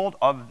field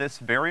of this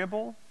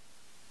variable?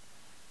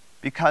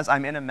 Because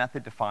I'm in a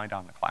method defined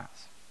on the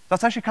class.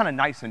 That's actually kind of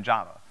nice in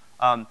Java.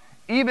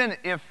 Even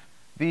if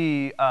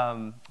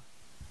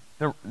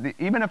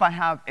even if I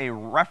have a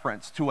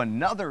reference to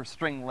another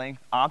string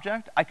length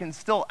object, I can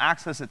still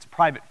access its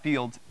private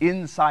fields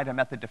inside a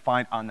method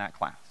defined on that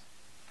class.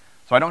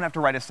 So I don't have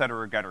to write a setter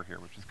or getter here,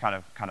 which is kind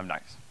of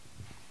nice.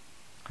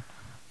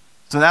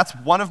 So that's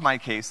one of my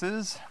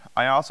cases.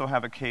 I also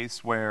have a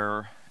case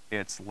where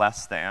it's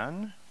less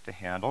than to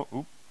handle.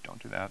 Oop,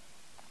 don't do that.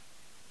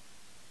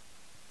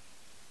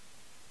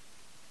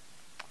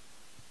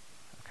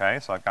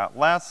 Okay, so I've got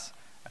less,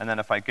 and then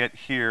if I get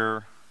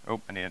here, oh,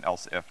 I need an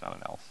else if, not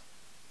an else.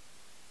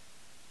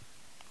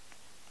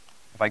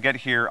 If I get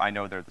here, I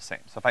know they're the same.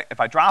 So if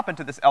I drop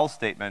into this else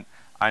statement,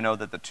 I know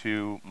that the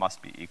two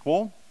must be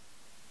equal.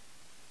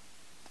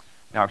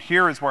 Now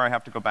here is where I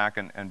have to go back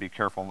and be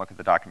careful and look at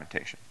the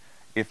documentation.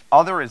 If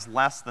other is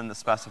less than the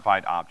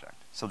specified object,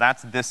 so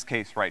that's this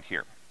case right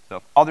here. So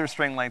if other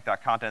string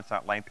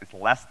length.contents.length is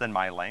less than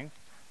my length,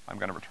 I'm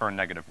gonna return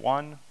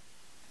 -1,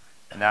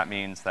 and that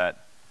means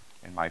that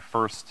in my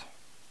first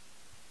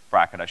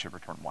bracket, I should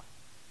return 1.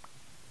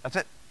 That's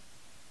it.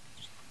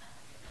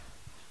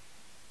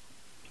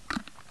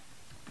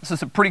 This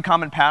is a pretty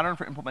common pattern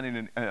for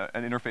implementing an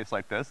interface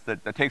like this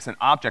that takes an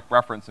object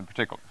reference in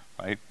particular,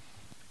 right?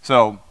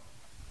 So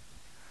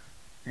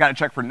you gotta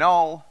check for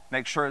null,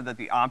 make sure that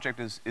the object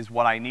is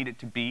what I need it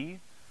to be.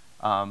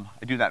 I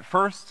do that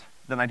first,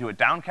 then I do a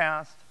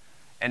downcast,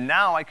 and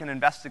now I can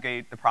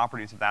investigate the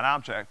properties of that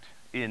object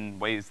in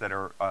ways that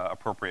are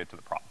appropriate to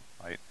the problem,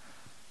 right?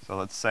 So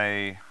let's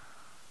say,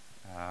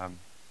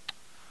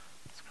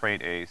 let's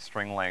create a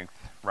string length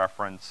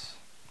reference.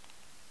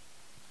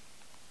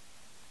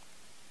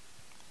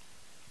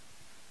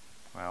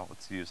 Well,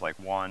 let's use like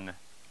one,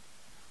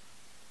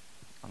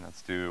 and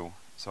let's do,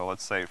 so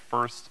let's say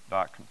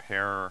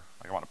first.compare,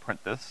 like I want to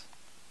print this.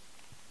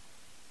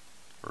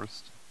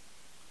 First,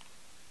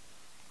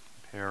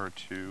 compare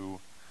to,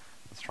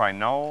 let's try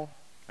null,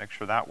 make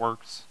sure that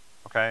works,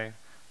 okay?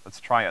 Let's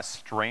try a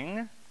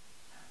string.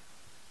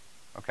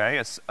 Okay,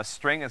 a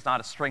string is not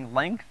a string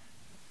length,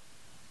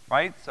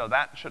 right? So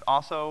that should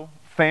also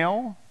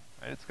fail.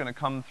 Right? It's gonna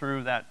come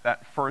through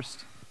that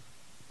first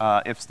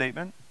if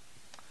statement.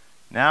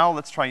 Now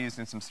let's try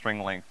using some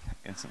string length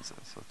instances.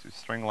 So let's do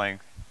string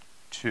length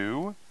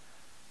 2.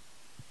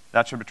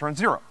 That should return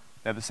 0.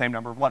 They have the same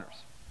number of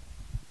letters.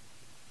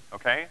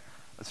 Okay,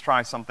 let's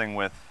try something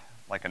with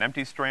like an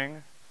empty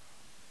string.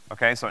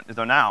 Okay, so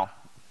now,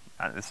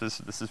 this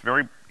is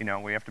very,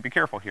 we have to be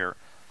careful here.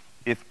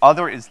 If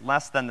other is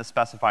less than the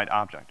specified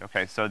object,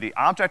 okay, so the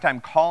object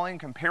I'm calling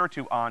compare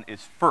to on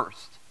is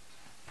first.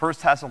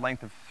 First has a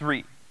length of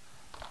 3.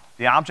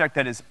 The object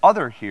that is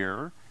other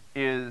here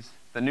is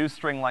the new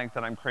string length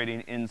that I'm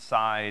creating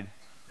inside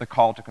the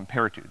call to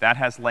compare to. That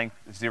has length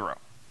 0.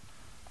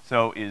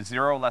 So is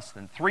 0 less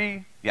than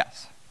 3?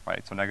 Yes,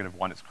 right, so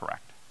 -1 is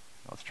correct.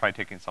 Let's try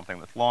taking something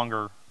that's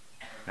longer.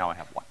 Now I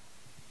have 1.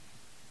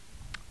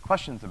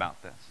 Questions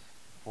about this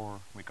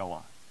before we go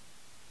on?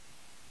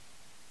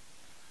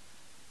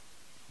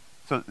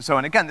 So,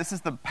 and again, this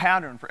is the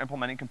pattern for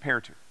implementing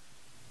compare to,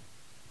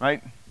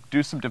 right?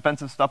 Do some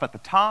defensive stuff at the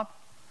top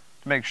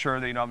to make sure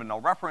that you don't have a null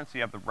reference,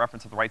 you have the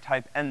reference of the right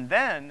type, and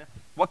then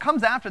what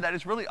comes after that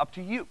is really up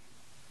to you.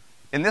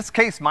 In this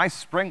case, my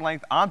string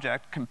length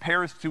object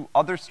compares to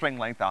other string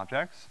length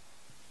objects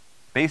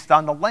based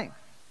on the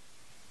length.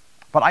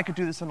 But I could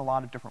do this in a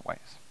lot of different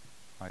ways,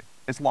 right?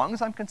 As long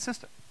as I'm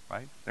consistent,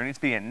 right? There needs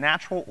to be a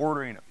natural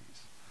ordering of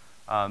these.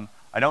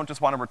 I don't just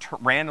want to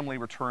randomly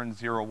return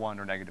 0, 1,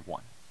 or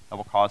 -1. That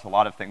will cause a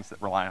lot of things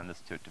that rely on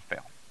this to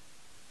fail.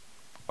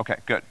 Okay,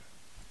 good.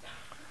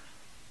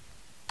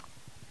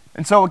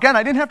 And so again,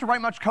 I didn't have to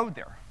write much code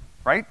there,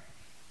 right?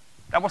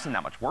 That wasn't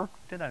that much work.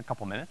 Did that in a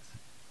couple minutes.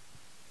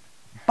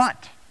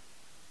 But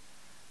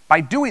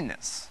by doing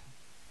this,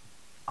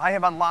 I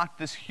have unlocked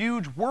this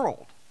huge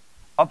world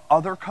of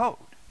other code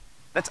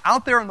that's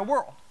out there in the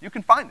world. You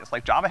can find this.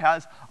 Like Java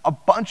has a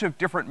bunch of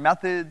different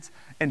methods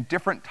and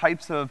different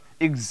types of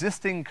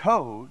existing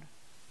code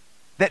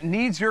that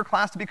needs your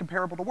class to be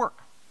comparable to work.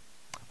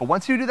 But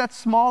once you do that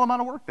small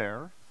amount of work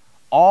there,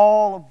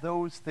 all of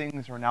those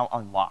things are now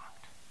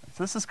unlocked.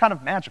 So this is kind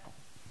of magical.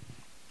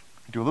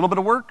 Do a little bit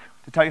of work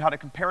to tell you how to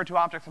compare it to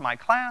objects in my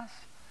class,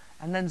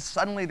 and then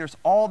suddenly there's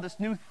all this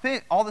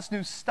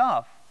new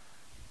stuff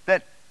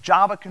that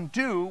Java can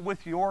do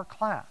with your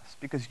class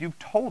because you've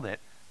told it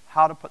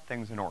how to put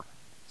things in order.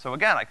 So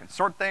again, I can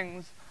sort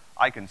things,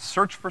 I can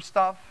search for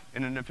stuff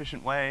in an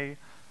efficient way,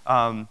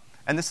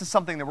 and this is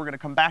something that we're gonna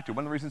come back to.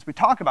 One of the reasons we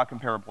talk about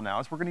comparable now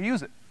is we're gonna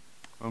use it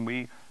when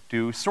we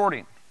do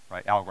sorting,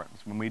 right,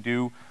 algorithms, when we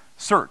do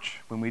search,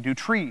 when we do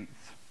trees.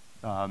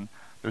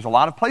 There's a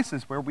lot of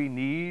places where we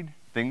need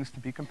things to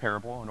be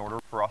comparable in order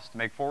for us to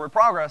make forward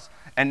progress,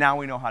 and now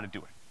we know how to do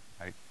it,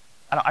 right?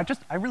 And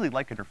I really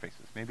like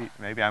interfaces.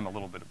 Maybe I'm a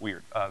little bit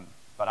weird,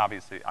 but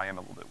obviously I am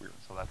a little bit weird,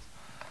 so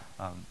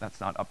that's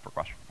not up for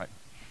question, right?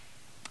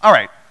 All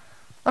right,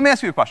 let me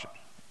ask you a question.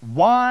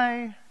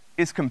 Why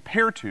is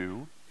compare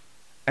to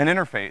an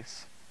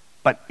interface,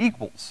 but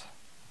equals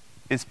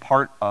is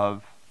part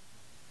of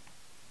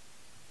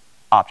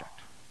object?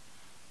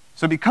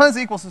 So because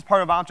equals is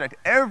part of object,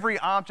 every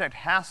object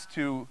has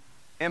to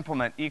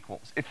implement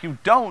equals. If you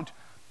don't,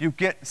 you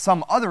get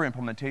some other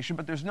implementation,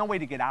 but there's no way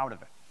to get out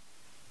of it.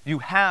 You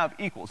have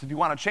equals. If you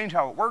want to change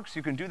how it works,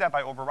 you can do that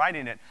by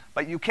overriding it,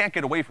 but you can't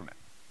get away from it.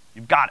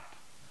 You've got it.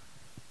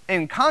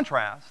 In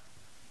contrast,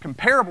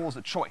 comparable is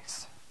a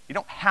choice. You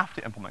don't have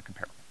to implement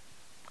comparable.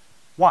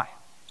 Why?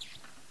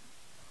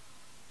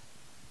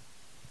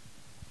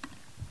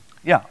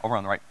 Yeah, over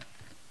on the right.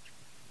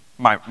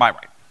 My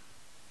right.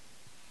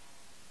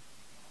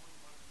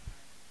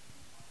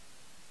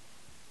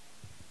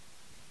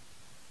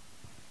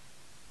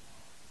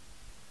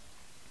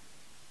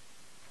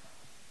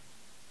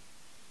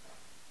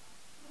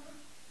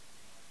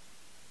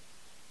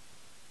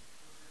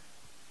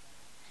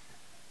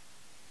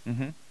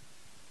 Mm-hmm.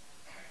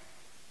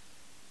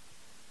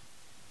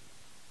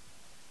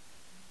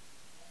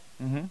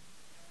 Mm-hmm.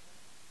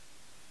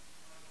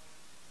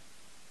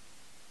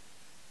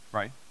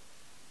 Right.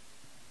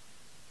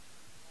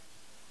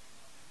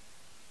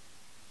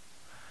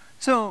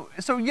 So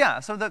yeah,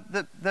 so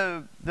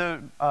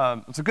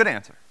it's a good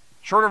answer.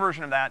 Shorter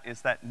version of that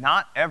is that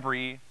not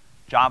every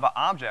Java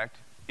object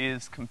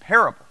is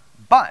comparable,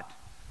 but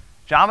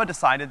Java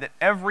decided that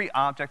every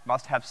object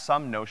must have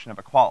some notion of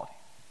equality.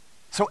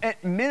 So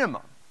at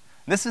minimum,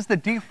 this is the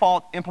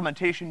default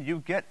implementation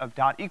you get of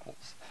dot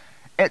equals.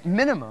 At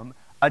minimum,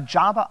 a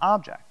Java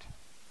object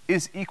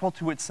is equal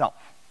to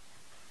itself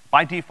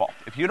by default.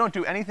 If you don't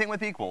do anything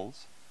with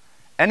equals,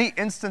 any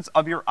instance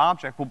of your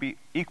object will be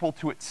equal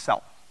to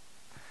itself.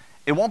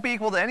 It won't be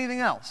equal to anything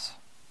else,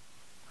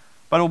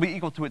 but it will be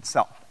equal to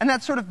itself. And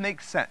that sort of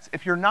makes sense.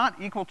 If you're not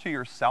equal to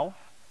yourself,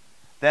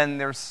 then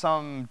there's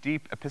some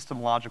deep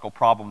epistemological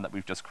problem that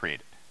we've just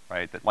created,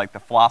 right? That like the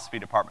philosophy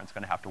department's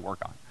gonna have to work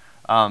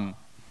on.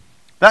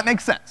 That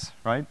makes sense,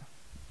 right?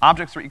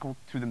 Objects are equal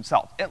to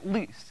themselves, at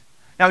least.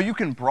 Now you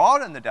can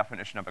broaden the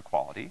definition of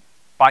equality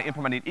by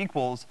implementing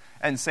equals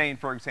and saying,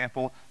 for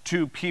example,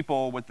 two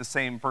people with the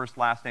same first,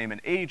 last name,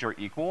 and age are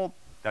equal.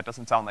 That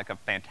doesn't sound like a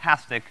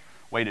fantastic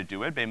way to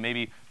do it, but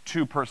maybe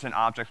two-person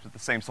objects with the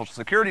same social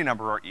security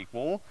number are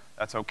equal.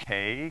 That's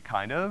okay,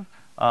 kind of,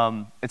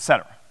 et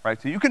cetera, right?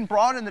 So you can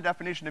broaden the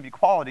definition of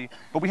equality,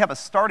 but we have a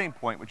starting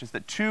point, which is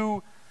that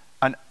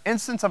an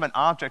instance of an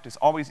object is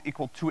always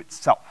equal to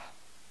itself.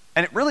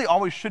 And it really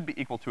always should be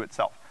equal to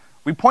itself.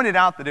 We pointed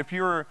out that if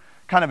you're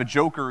kind of a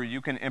joker,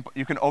 you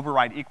can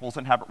override equals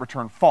and have it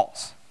return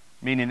false,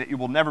 meaning that you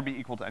will never be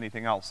equal to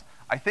anything else.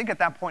 I think at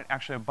that point,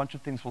 actually, a bunch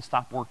of things will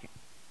stop working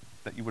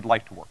that you would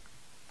like to work.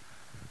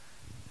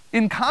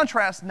 In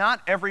contrast,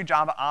 not every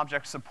Java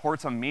object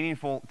supports a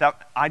meaningful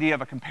idea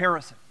of a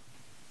comparison,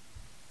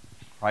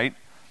 right?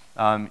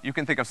 You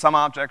can think of some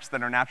objects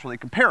that are naturally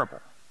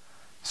comparable.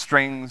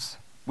 Strings,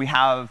 we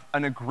have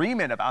an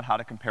agreement about how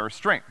to compare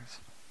strings.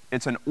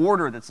 It's an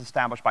order that's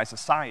established by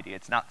society.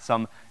 It's not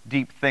some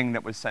deep thing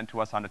that was sent to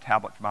us on a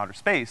tablet from outer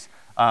space.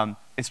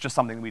 It's just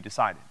something we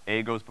decided.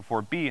 A goes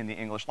before B in the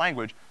English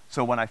language,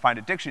 so when I find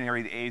a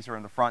dictionary, the A's are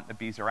in the front, the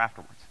B's are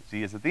afterwards.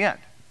 Z is at the end.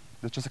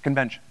 It's just a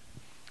convention.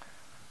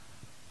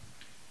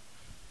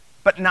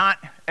 But not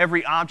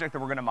every object that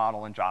we're gonna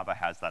model in Java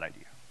has that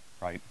idea,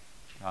 right?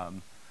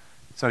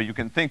 So you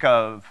can think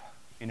of,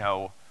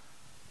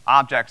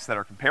 objects that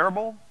are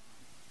comparable.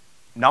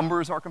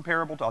 Numbers are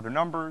comparable to other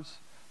numbers.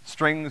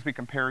 Strings we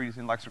compare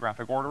using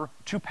lexicographic order.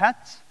 Two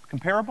pets,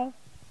 comparable.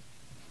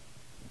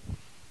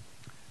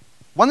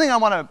 One thing I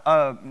wanna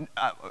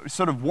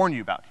sort of warn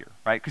you about here,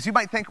 right? Because you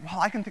might think, well,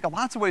 I can think of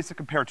lots of ways to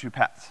compare two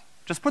pets.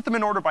 Just put them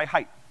in order by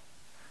height,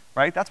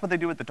 right? That's what they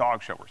do at the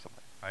dog show or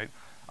something, right?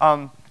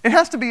 It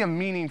has to be a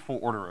meaningful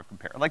order of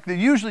compare. Like,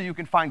 usually you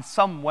can find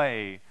some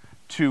way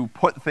to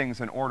put things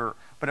in order,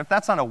 but if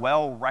that's not a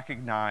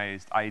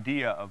well-recognized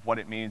idea of what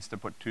it means to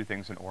put two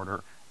things in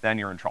order, then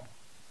you're in trouble,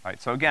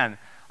 right? So again,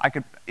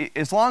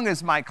 as long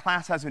as my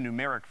class has a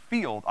numeric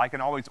field, I can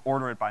always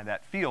order it by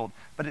that field,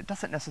 but it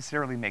doesn't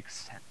necessarily make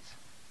sense,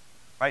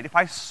 right? If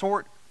I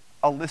sort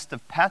a list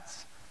of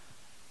pets,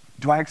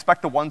 do I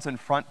expect the ones in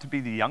front to be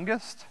the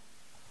youngest,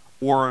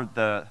 or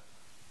the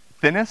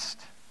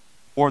thinnest,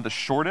 or the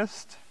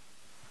shortest,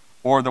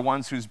 or the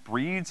ones whose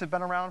breeds have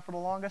been around for the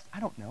longest? I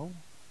don't know.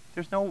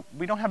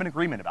 We don't have an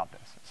agreement about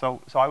this, so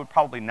I would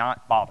probably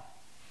not bother.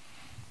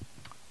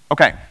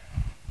 Okay.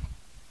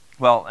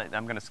 Well,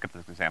 I'm gonna skip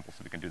this example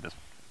so we can do this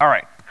one. All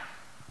right.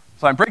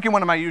 So I'm breaking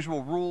one of my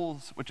usual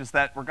rules, which is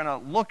that we're gonna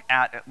look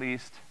at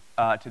least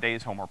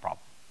today's homework problem.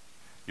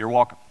 You're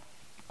welcome.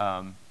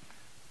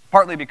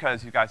 Partly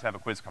because you guys have a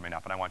quiz coming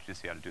up and I want you to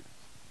see how to do this.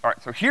 All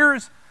right, so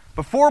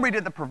before we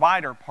did the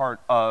provider part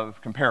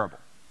of comparable,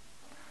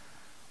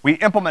 we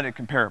implemented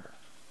comparable.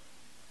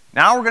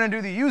 Now we're gonna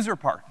do the user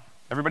part.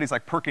 Everybody's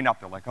like perking up,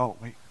 they're like, oh,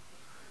 wait,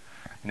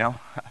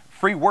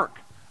 free work.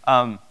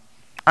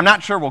 I'm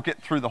not sure we'll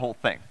get through the whole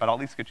thing, but I'll at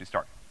least get you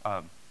started.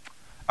 All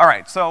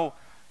right, so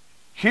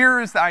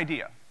here's the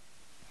idea.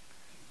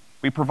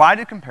 We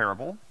provided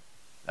comparable,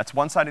 that's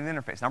one side of the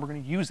interface, now we're gonna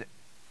use it.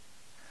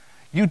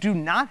 You do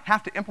not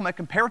have to implement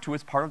compare to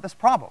as part of this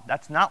problem.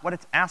 That's not what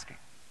it's asking.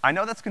 I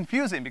know that's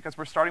confusing because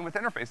we're starting with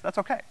interface, that's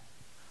okay.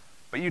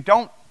 But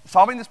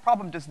solving this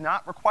problem does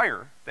not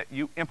require that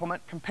you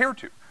implement compare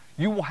to.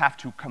 You will have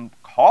to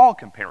call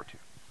compare to,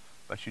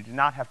 but you do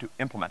not have to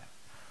implement it.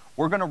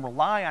 We're gonna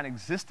rely on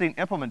existing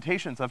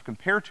implementations of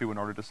compare to in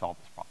order to solve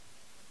this problem.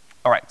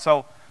 All right,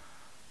 so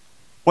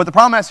what the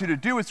problem asks you to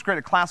do is to create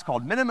a class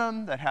called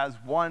minimum that has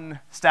one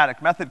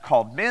static method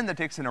called min that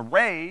takes an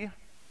array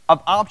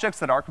of objects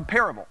that are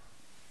comparable.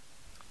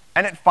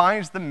 And it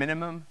finds the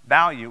minimum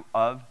value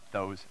of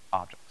those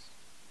objects,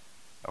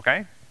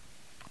 okay?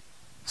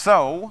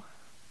 So,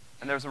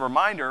 and there's a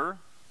reminder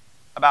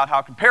about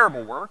how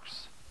comparable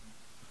works.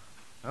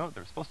 Oh,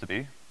 there's supposed to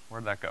be.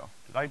 Where'd that go?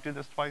 Did I do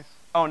this twice?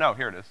 Oh no,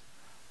 here it is.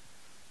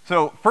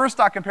 So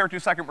first.compare to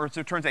second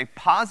returns a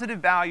positive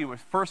value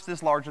if first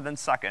is larger than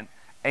second,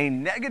 a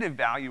negative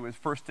value if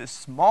first is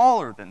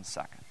smaller than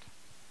second,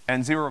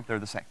 and 0 if they're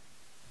the same.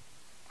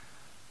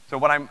 So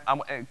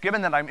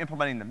given that I'm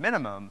implementing the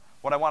minimum,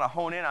 what I want to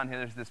hone in on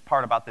here is this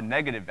part about the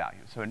negative value.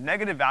 So a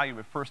negative value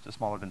if first is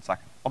smaller than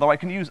second, although I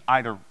can use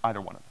either one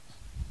of those.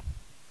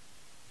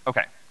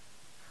 Okay.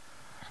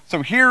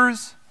 So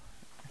here's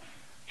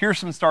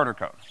some starter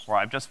code where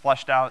I've just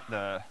fleshed out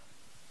the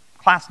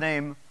class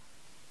name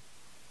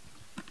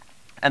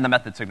and the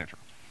method signature.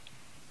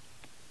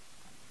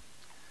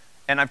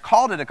 And I've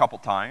called it a couple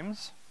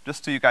times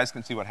just so you guys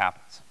can see what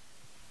happens.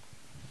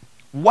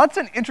 What's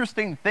an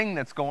interesting thing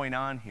that's going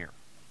on here?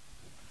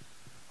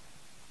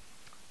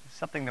 It's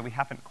something that we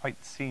haven't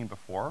quite seen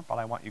before, but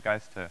I want you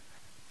guys to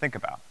think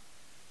about.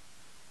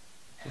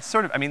 It's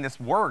sort of, I mean, this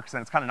works,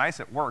 and it's kind of nice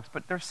it works,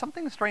 but there's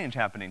something strange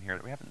happening here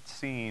that we haven't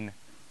seen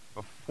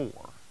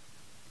before.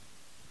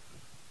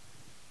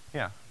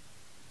 Yeah.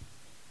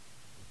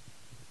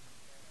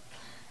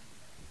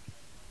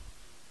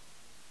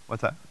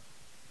 What's that?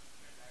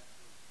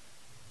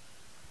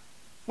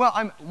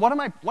 Well, what am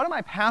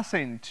I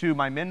passing to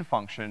my min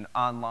function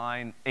on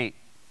line 8?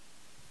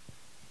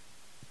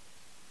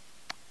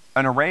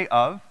 An array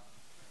of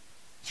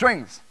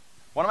strings.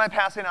 What am I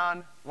passing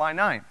on line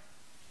 9?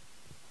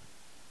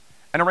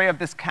 An array of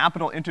this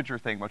capital integer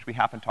thing, which we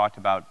haven't talked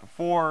about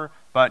before,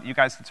 but you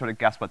guys can sort of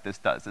guess what this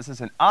does. This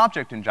is an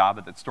object in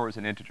Java that stores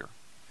an integer.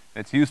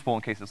 It's useful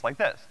in cases like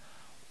this.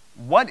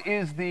 What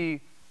is the,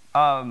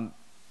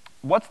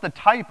 what's the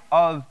type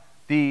of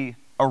the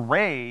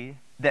array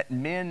that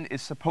min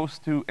is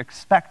supposed to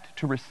expect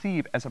to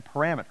receive as a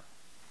parameter?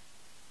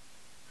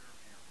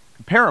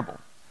 Comparable.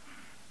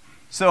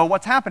 So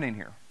what's happening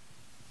here?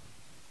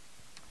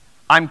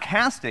 I'm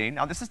casting,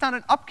 now this is not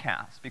an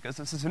upcast because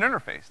this is an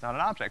interface, not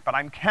an object, but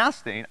I'm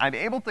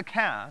able to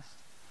cast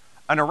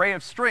an array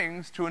of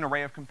strings to an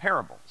array of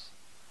comparables.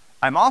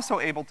 I'm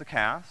also able to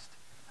cast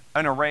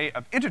an array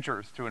of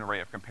integers to an array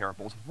of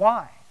comparables.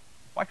 Why?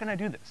 Why can I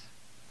do this?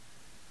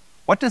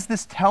 What does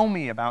this tell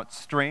me about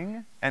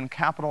string and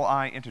capital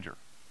I integer?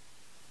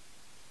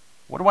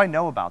 What do I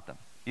know about them?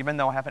 Even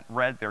though I haven't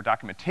read their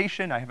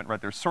documentation, I haven't read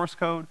their source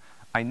code,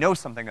 I know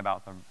something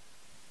about them.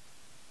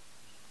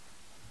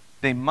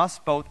 They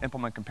must both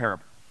implement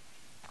comparable.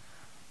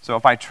 So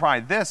if I try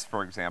this,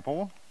 for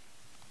example,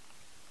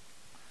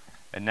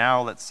 and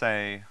now let's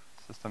say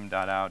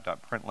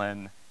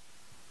system.out.println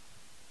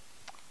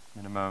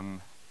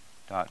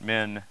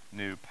minimum.min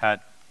new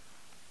pet.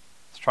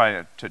 Let's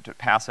try to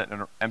pass it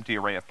an empty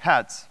array of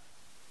pets.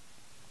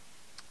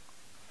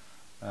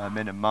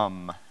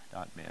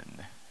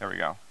 Minimum.min. There we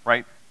go,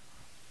 right?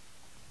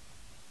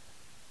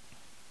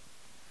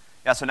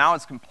 Yeah, so now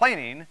it's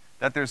complaining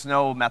that there's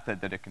no method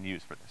that it can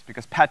use for this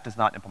because pet does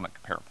not implement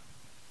comparable.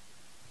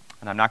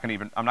 And I'm not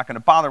gonna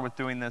bother with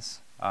doing this,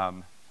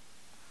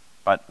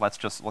 but let's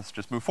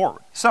just move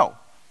forward. So,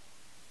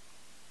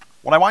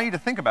 what I want you to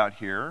think about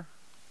here,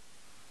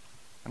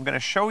 I'm gonna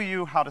show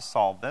you how to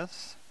solve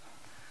this.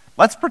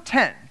 Let's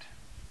pretend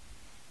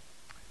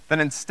that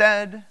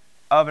instead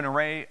of an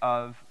array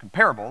of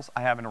comparables,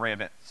 I have an array of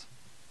ints.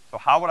 So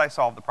how would I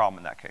solve the problem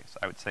in that case?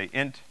 I would say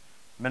int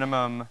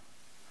minimum,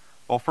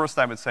 well, first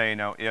I would say, you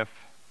know, if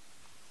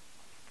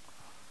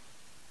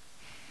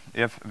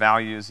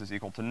values is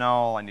equal to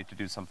null, I need to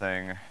do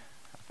something, I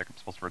think I'm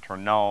supposed to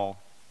return null.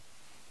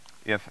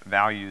 If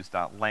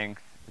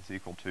values.length is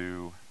equal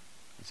to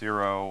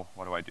 0,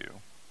 what do I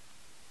do?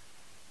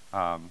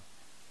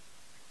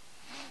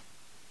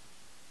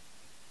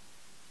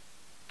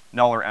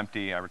 Null or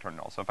empty, I return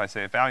null. So if I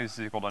say if values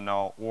is equal to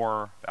null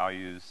or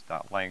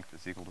values.length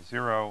is equal to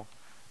 0,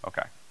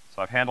 okay.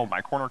 So I've handled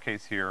my corner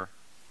case here.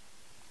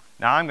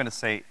 Now I'm gonna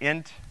say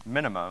int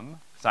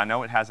minimum, because I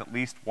know it has at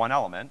least one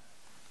element.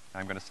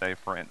 I'm gonna say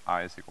for int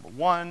I is equal to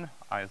 1,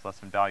 I is less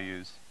than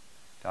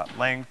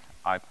values.length,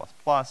 I plus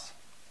plus.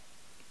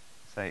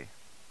 Say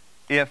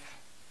if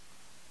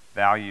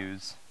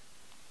values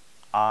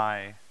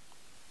I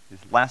is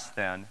less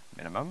than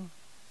minimum,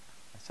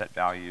 I set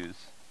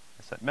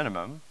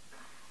minimum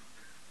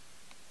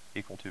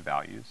equal to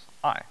values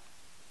I.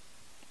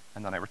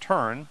 And then I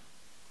return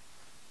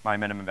my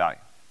minimum value.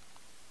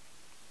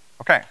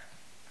 Okay.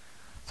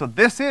 So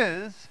this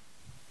is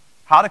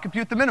how to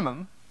compute the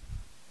minimum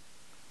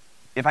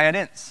if I had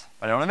ints,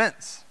 but I don't have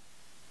ints.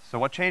 So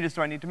what changes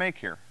do I need to make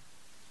here?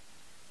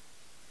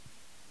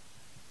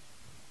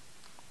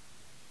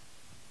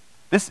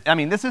 This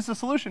is the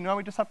solution. Now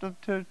we just have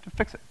to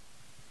fix it.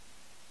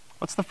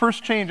 What's the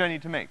first change I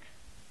need to make?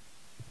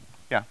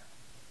 Yeah.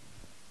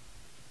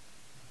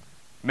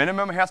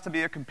 Minimum has to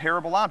be a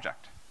comparable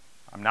object.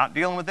 I'm not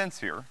dealing with ints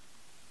here,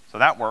 so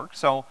that works.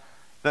 So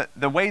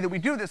the way that we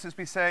do this is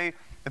we say,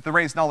 if the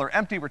array is null or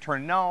empty,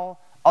 return null.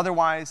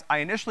 Otherwise, I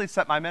initially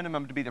set my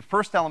minimum to be the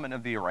first element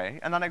of the array,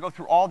 and then I go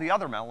through all the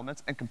other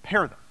elements and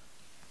compare them.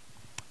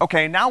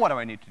 Okay, now what do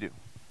I need to do?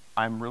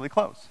 I'm really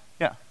close.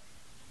 Yeah.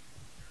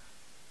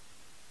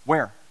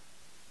 Where?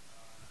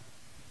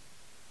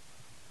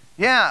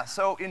 Yeah,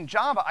 so in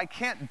Java, I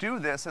can't do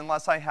this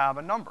unless I have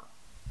a number.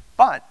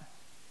 But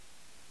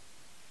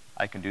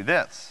I can do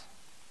this.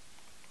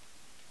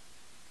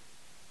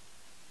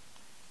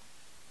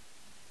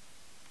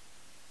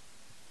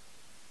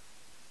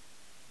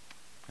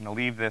 I'm gonna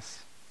leave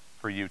this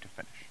for you to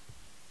finish.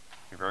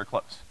 You're very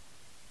close.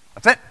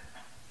 That's it.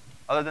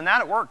 Other than that,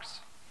 it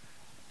works.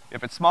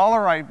 If it's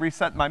smaller, I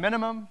reset my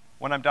minimum.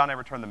 When I'm done, I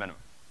return the minimum.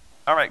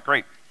 All right,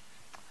 great.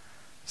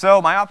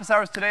 So my office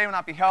hours today will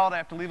not be held. I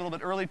have to leave a little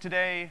bit early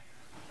today.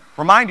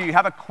 Remind you, you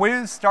have a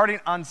quiz starting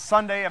on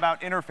Sunday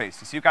about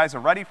interfaces. So you guys are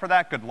ready for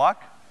that. Good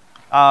luck.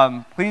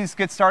 Please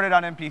get started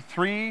on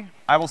MP3.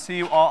 I will see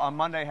you all on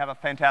Monday. Have a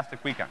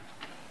fantastic weekend.